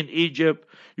there in Egypt,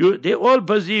 they're all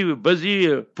busy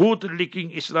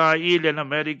bootlicking Israel and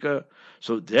America.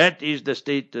 So that is the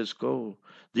status quo.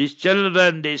 These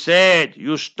children, they said,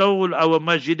 you stole our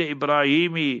Masjid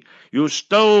Ibrahimi. You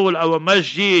stole our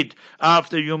masjid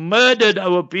after you murdered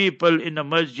our people in the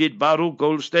Masjid Baruch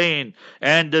Goldstein.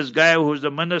 And this guy who's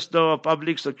the Minister of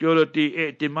Public Security,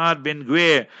 Etimar Ben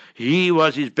Gvir, he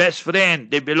was his best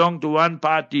friend. They belonged to one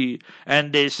party.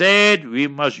 And they said, we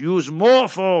must use more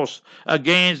force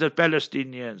against the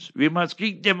Palestinians. We must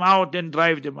kick them out and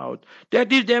drive them out.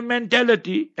 That is their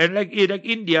mentality. And like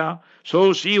India,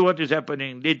 so see what is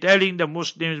happening. They're telling the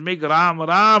Muslims, make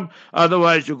Ram,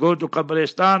 otherwise you go to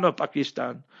Kabristan or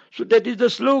Pakistan. So that is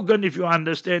the slogan if you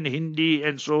understand Hindi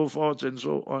and so forth and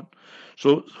so on.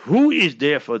 So who is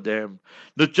there for them?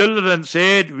 The children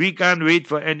said, we can't wait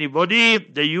for anybody.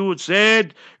 The youth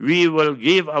said, we will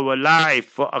give our life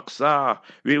for Aqsa.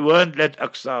 We won't let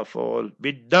Aqsa fall.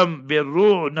 Biddam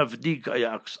birru nafdika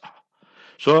ya Aqsa.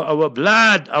 So our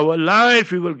blood, our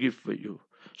life we will give for you.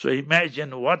 So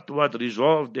imagine what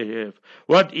resolve they have,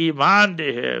 what iman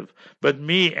they have. But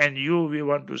me and you, we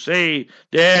want to say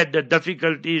that the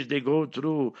difficulties they go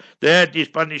through, that is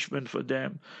punishment for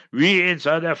them. We in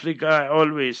South Africa, I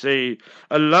always say,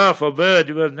 Allah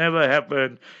forbid, it will never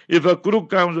happen. If a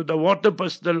crook comes with a water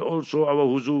pistol also, our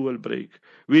huzu will break.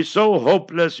 We're so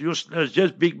hopeless, useless,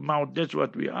 just big mouth, that's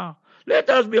what we are. Let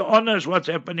us be honest what's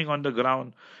happening on the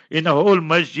ground. In a whole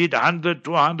masjid, 100,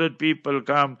 200 people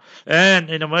come, and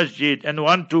in a masjid, and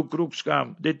 1, 2 crooks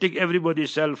come. They take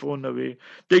everybody's cell phone away,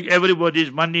 take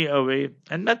everybody's money away,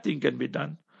 and nothing can be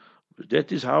done.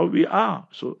 That is how we are.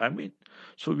 So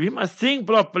we must think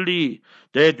properly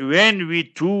that when we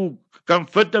too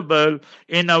comfortable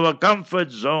in our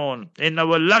comfort zone, in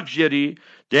our luxury,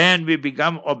 then we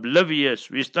become oblivious.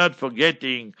 We start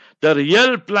forgetting the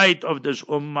real plight of this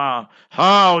ummah,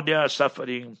 how they are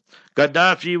suffering.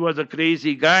 Gaddafi was a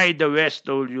crazy guy, the West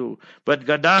told you. But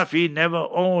Gaddafi never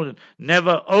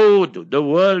owed the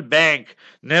World Bank,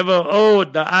 never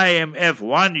owed the IMF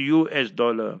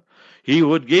 $1. He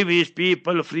would give his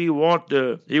people free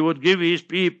water. He would give his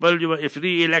people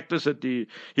free electricity.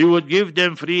 He would give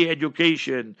them free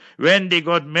education. When they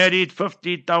got married,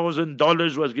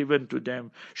 $50,000 was given to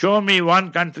them. Show me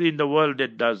one country in the world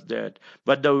that does that.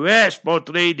 But the West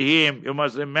portrayed him, you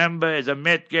must remember, as a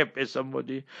madcap, as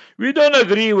somebody. We don't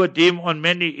agree with him on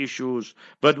many issues,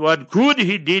 but what good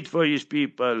he did for his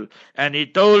people. And he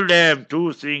told them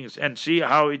two things, and see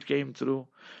how it came through.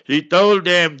 He told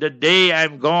them, the day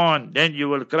I'm gone, then you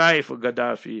will cry for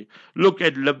Gaddafi. Look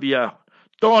at Libya,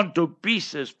 torn to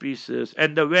pieces,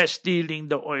 and the West stealing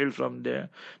the oil from there.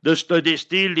 They're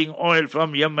stealing oil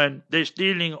from Yemen. They're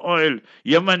stealing oil.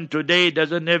 Yemen today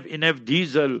doesn't have enough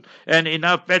diesel and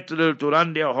enough petrol to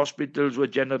run their hospitals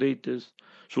with generators.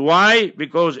 So why?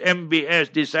 Because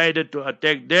MBS decided to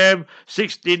attack them.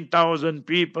 16,000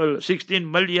 people, 16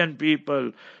 million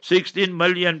people, 16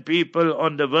 million people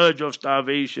on the verge of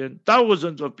starvation.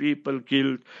 Thousands of people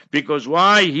killed. Because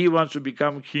why? He wants to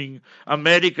become king.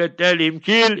 America tell him,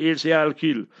 kill, he'll say, I'll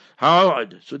kill. How?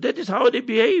 So that is how they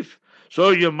behave.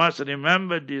 So you must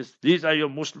remember this. These are your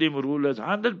Muslim rulers.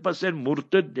 100%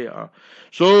 murtad they are.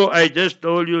 So I just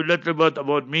told you a little bit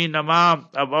about Myanmar,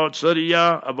 about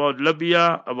Syria, about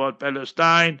Libya, about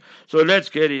Palestine. So let's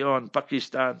carry on.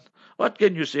 Pakistan. What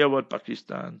can you say about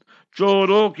Pakistan?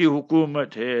 Choro ki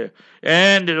hukumat hai.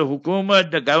 And the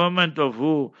hukumat, the government of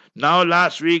who? Now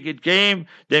last week it came,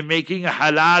 they're making a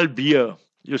halal beer.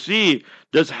 You see,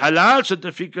 this halal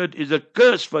certificate is a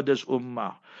curse for this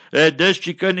ummah. This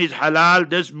chicken is halal,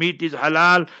 this meat is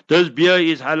halal, this beer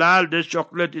is halal, this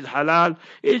chocolate is halal.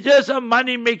 It's just a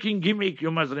money-making gimmick.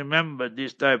 You must remember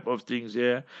this type of things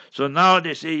here. So now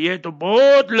they say, ye to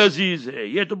bahut lazeez hai,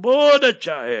 ye to bahut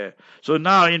acha hai. So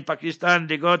now in Pakistan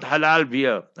they got halal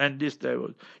beer and this type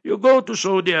of. You go to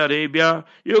Saudi Arabia,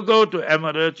 you go to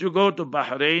Emirates, you go to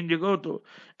Bahrain, you go to.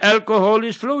 Alcohol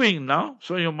is flowing now,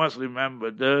 so you must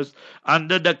remember this.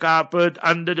 Under the carpet,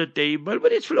 under the table,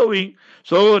 but it's flowing.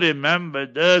 So remember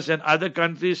this, and other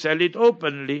countries sell it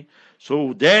openly.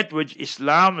 So that which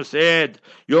Islam said,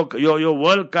 your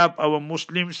World Cup, our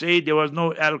Muslims say there was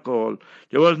no alcohol.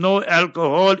 There was no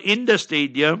alcohol in the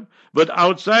stadium, but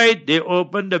outside they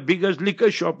opened the biggest liquor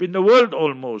shop in the world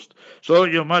almost. So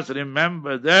you must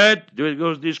remember that,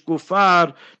 because these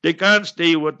kuffar, they can't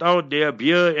stay without their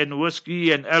beer and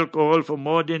whiskey and alcohol for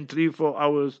more than 3-4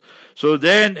 hours. So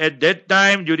then at that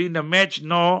time during the match,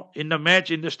 no. In the match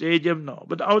in the stadium, no.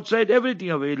 But outside everything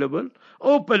available,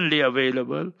 openly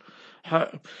available.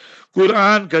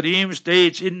 Quran Kareem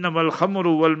states, Innamal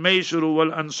khamru wal maisuru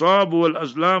wal ansabu wal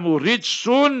azlamu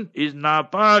rijsun is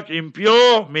napak,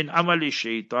 impure, min amali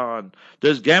shaitan.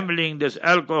 This gambling, this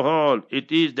alcohol,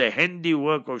 it is the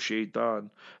handiwork of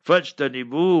shaitan.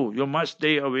 Fajtanibu, you must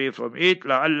stay away from it,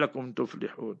 la'allakum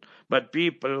tuflihun. But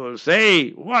people will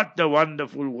say, what a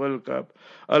wonderful World Cup.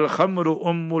 Al-khamru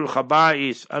ummul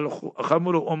khaba'is,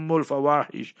 al-khamru ummul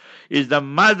fawahish, is the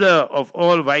mother of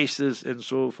all vices and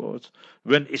so forth.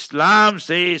 When Islam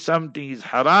says something is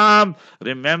haram,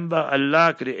 remember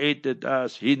Allah created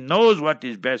us. He knows what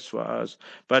is best for us.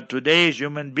 But today's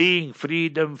human being,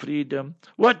 freedom.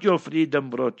 What your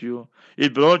freedom brought you?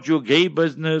 It brought you gay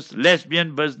business,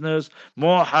 lesbian business,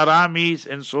 more haramis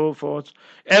and so forth.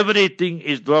 Everything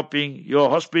is dropping. Your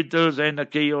hospitals are in a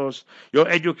chaos. Your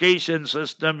education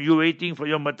system, you waiting for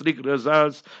your matric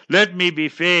results. Let me be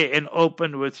fair and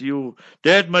open with you.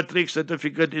 That matric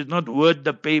certificate is not worth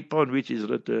the paper on which is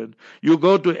written. You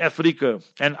go to Africa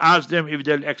and ask them if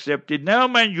they'll accept it. Never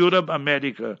mind Europe,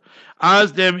 America.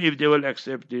 Ask them if they will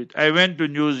accept it. I went to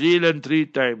New Zealand 3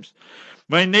 times.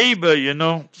 My neighbor,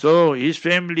 so his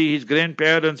family, his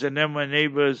grandparents, and then my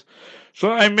neighbors.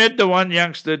 So I met the one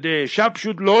youngster there,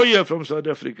 sharpshoot lawyer from South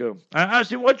Africa. I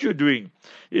asked him, what you doing?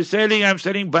 I'm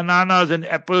selling bananas and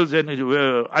apples and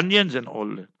onions and all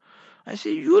that. I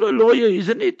said, you're a lawyer,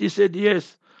 isn't it? He said,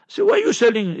 yes. I said, why are you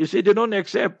selling? He said, they don't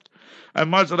accept. I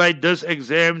must write this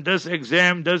exam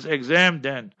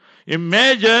then.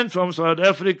 Imagine from South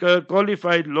Africa,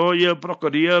 qualified lawyer,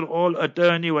 procureur, all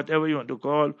attorney, whatever you want to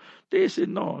call. They said,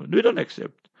 no, we don't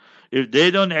accept. If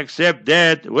they don't accept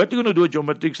that, what are you going to do with your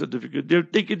matric certificate? They'll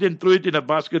take it and throw it in a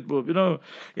basket,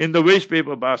 in the waste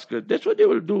paper basket. That's what they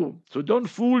will do. So don't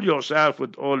fool yourself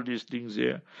with all these things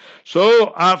here.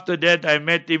 So after that, I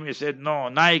met him. He said, no,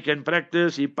 now he can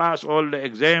practice. He passed all the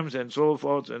exams and so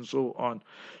forth and so on.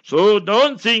 So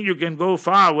don't think you can go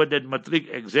far with that matric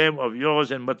exam of yours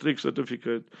and matric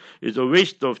certificate. It's a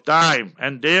waste of time.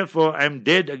 And therefore, I'm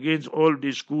dead against all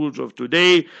these schools of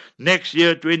today. Next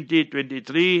year,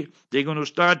 2023, they're going to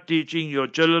start teaching your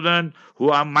children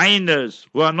who are minors,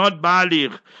 who are not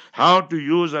baligh, how to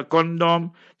use a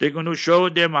condom. They're going to show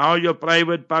them how your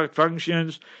private part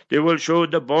functions. They will show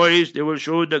the boys, they will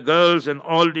show the girls, and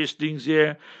all these things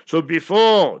here. So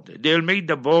before they'll make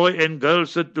the boy and girl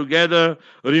sit together,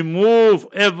 remove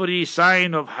every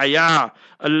sign of haya.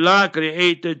 Allah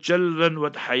created children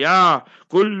with haya,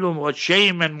 kullum with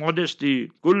shame and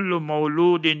modesty. Kullu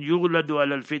mawludin yuladu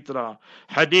al fitra.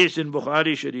 Hadith in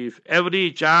Bukhari Sharif.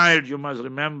 Every child, you must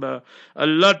remember,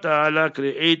 Allah Ta'ala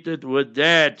created with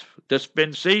that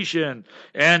dispensation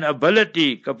and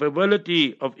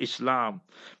capability of Islam.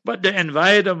 But the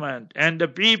environment and the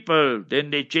people, then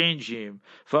they change him.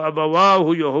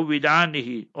 فَأَبَوَاهُ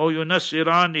يُهُوِّدَانِهِ or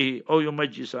يُنَصِّرَانِهِ or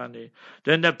يُمَجِّسَانِهِ.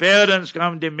 Then the parents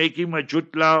come, they make him a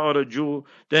Jutla or a Jew.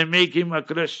 They make him a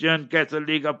Christian,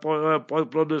 Catholic, a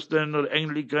Protestant or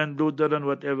Anglican, Lutheran,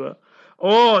 whatever.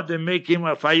 Or they make him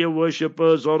a fire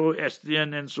worshipper,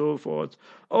 Zoroastrian and so forth.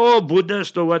 Or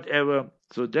Buddhist or whatever.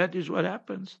 So that is what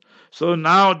happens. So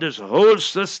now this whole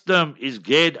system is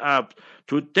geared up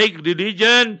to take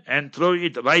religion and throw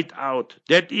it right out.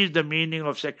 That is the meaning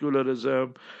of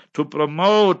secularism. To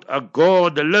promote a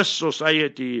godless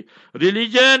society.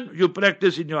 Religion, you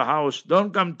practice in your house.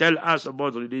 Don't come tell us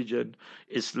about religion.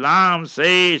 Islam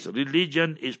says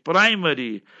religion is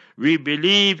primary. We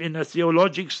believe in a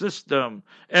theologic system.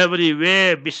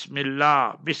 Everywhere,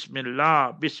 Bismillah,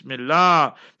 Bismillah,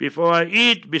 Bismillah. Before I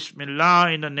eat,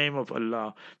 Bismillah in the name of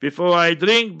Allah. Before I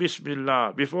drink,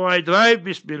 Bismillah. Before I drive,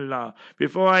 Bismillah.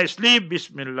 Before I sleep,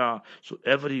 Bismillah. So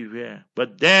everywhere.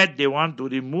 But that they want to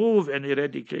remove and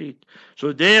eradicate.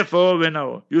 So therefore, when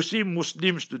you see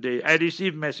Muslims today, I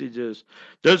receive messages.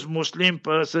 This Muslim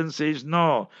person says,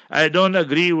 no, I don't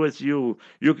agree with you.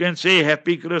 You can say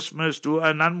Happy Christmas to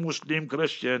a non-Muslim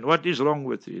Christian. What is wrong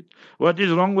with it? What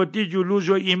is wrong with it? You lose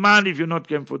your iman if you're not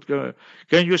comfortable.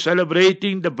 Can you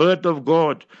celebrating the birth of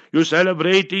God? You're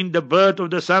celebrating the birth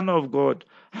of the Son of God.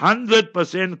 100%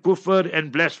 kufr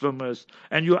and blasphemous.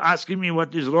 And you're asking me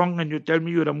what is wrong and you tell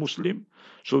me you're a Muslim?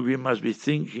 So we must be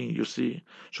thinking, you see.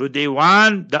 So they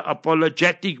want the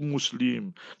apologetic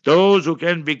Muslim, those who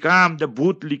can become the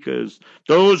bootlickers,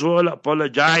 those who will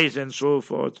apologize and so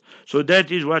forth. So that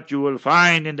is what you will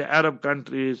find in the Arab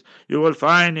countries, you will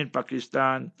find in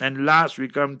Pakistan. And last we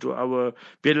come to our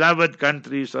beloved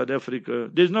country, South Africa.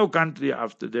 There's no country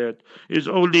after that. It's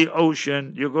only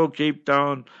ocean. You go Cape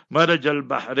Town, Maraj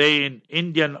al-Bahrain,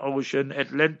 Indian Ocean,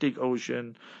 Atlantic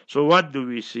Ocean. So what do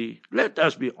we see? Let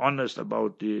us be honest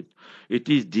about it. It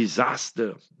is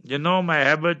disaster. You know, my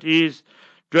habit is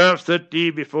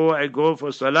 12:30 before I go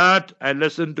for Salat, I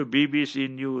listen to BBC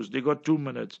News. They got 2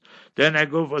 minutes. Then I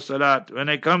go for Salat. When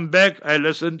I come back, I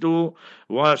listen to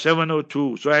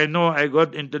 702. So I know I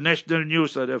got international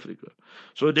news, South Africa.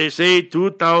 So they say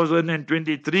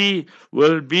 2023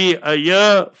 will be a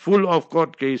year full of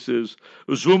court cases.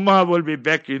 Zuma will be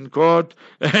back in court,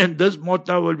 and this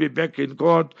Mota will be back in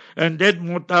court, and that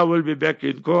Mota will be back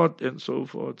in court, and so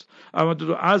forth. I wanted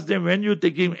to ask them, when you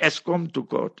taking ESCOM to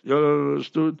court, you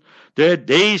understood? That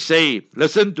they say,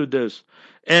 listen to this,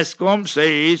 ESCOM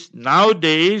says,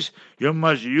 nowadays you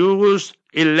must use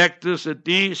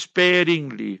electricity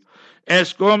sparingly.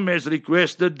 ESCOM has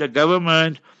requested the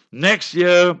government, next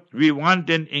year we want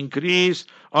an increase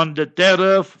on the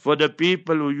tariff for the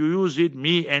people who use it,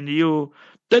 me and you,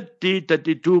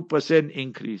 32%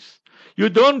 increase. You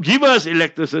don't give us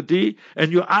electricity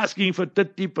and you're asking for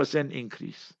 30%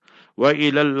 increase.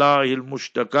 وَإِلَى اللَّهِ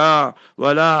الْمُشْتَكَى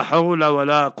وَلَا حَوْلَ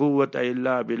وَلَا قُوَّةَ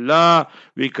إِلَّا بِاللَّهِ.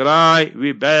 We cry,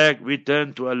 we beg, we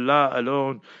turn to Allah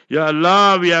alone. Ya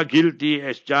Allah, we are guilty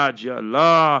as charged. Ya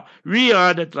Allah, we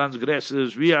are the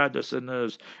transgressors, we are the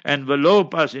sinners.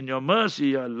 Envelope us in your mercy,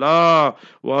 Ya Allah.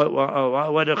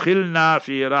 وَدَخِلْنَا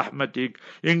فِي رَحْمَتِكَ.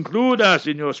 Include us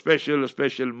in your special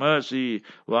mercy.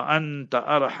 وَأَنْتَ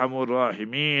أَرْحَمُ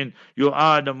الرَّاحِمِينَ. You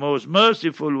are the most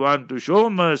merciful one to show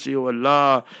mercy, O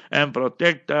Allah, and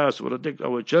protect us, protect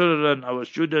our children, our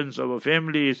students, our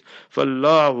families.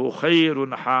 فَاللَّهُ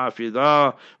خَيْرٌ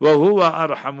حَافِظًا وَهُوَ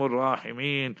أَرْحَمُ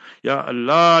الرَّاحِمِينَ. Ya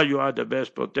Allah, you are the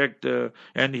best protector,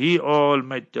 and He,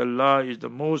 Almighty Allah, is the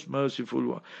most merciful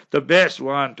one, the best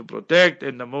one to protect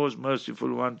and the most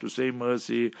merciful one to say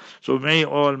mercy. So may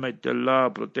Almighty Allah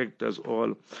protect us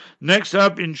all. Next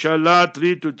up, inshallah,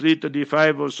 3 to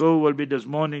 3:35 or so will be this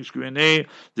morning's Q&A.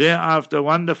 Thereafter,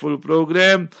 wonderful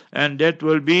program, and that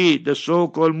will be the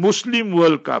so-called Muslim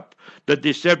World Cup, the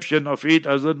deception of it,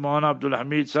 Hazrat Maulana Abdul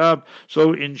Hamid Saab.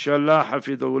 So inshallah,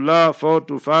 hafidhullah, 4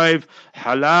 to 5,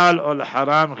 halal or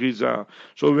haram ghiza.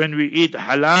 So when we eat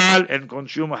halal and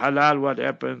consume halal, what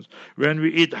happens? When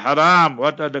we eat haram,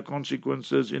 what are the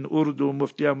consequences? In Urdu,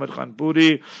 Mufti Ahmad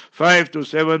Khanpuri, 5 to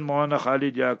 7, Maulana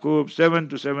Khalid Yaqub, 7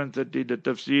 to 7:30, the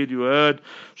tafsir you heard,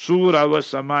 Surah wa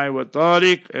Samai wa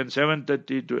Tariq, and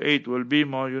 7:30 to 8 will be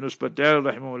Maulana Yunus Patel,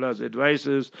 Rahimullah's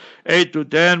advices, 8 to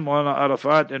 10, Maulana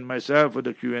Arafat and myself for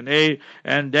the Q&A,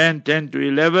 and then 10 to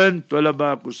 11,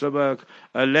 Talaba Kusabak,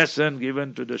 a lesson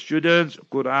given to the students,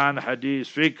 Quran, Hadith,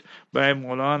 Fiqh, by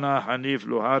Maulana Hanif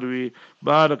Luharwi.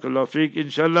 Barakallahu fiqh.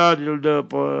 Inshallah,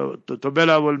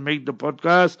 Tobela will make the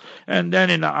podcast, and then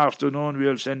in the afternoon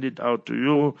we'll send it out to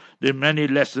you. There are many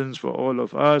lessons for all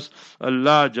of us.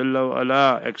 Allah Jalla wa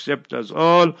Ala accept us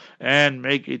all and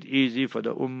make it easy for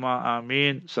the Ummah.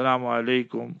 Ameen. Assalamu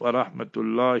alaikum wa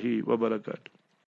rahmatullahi wa barakatuh.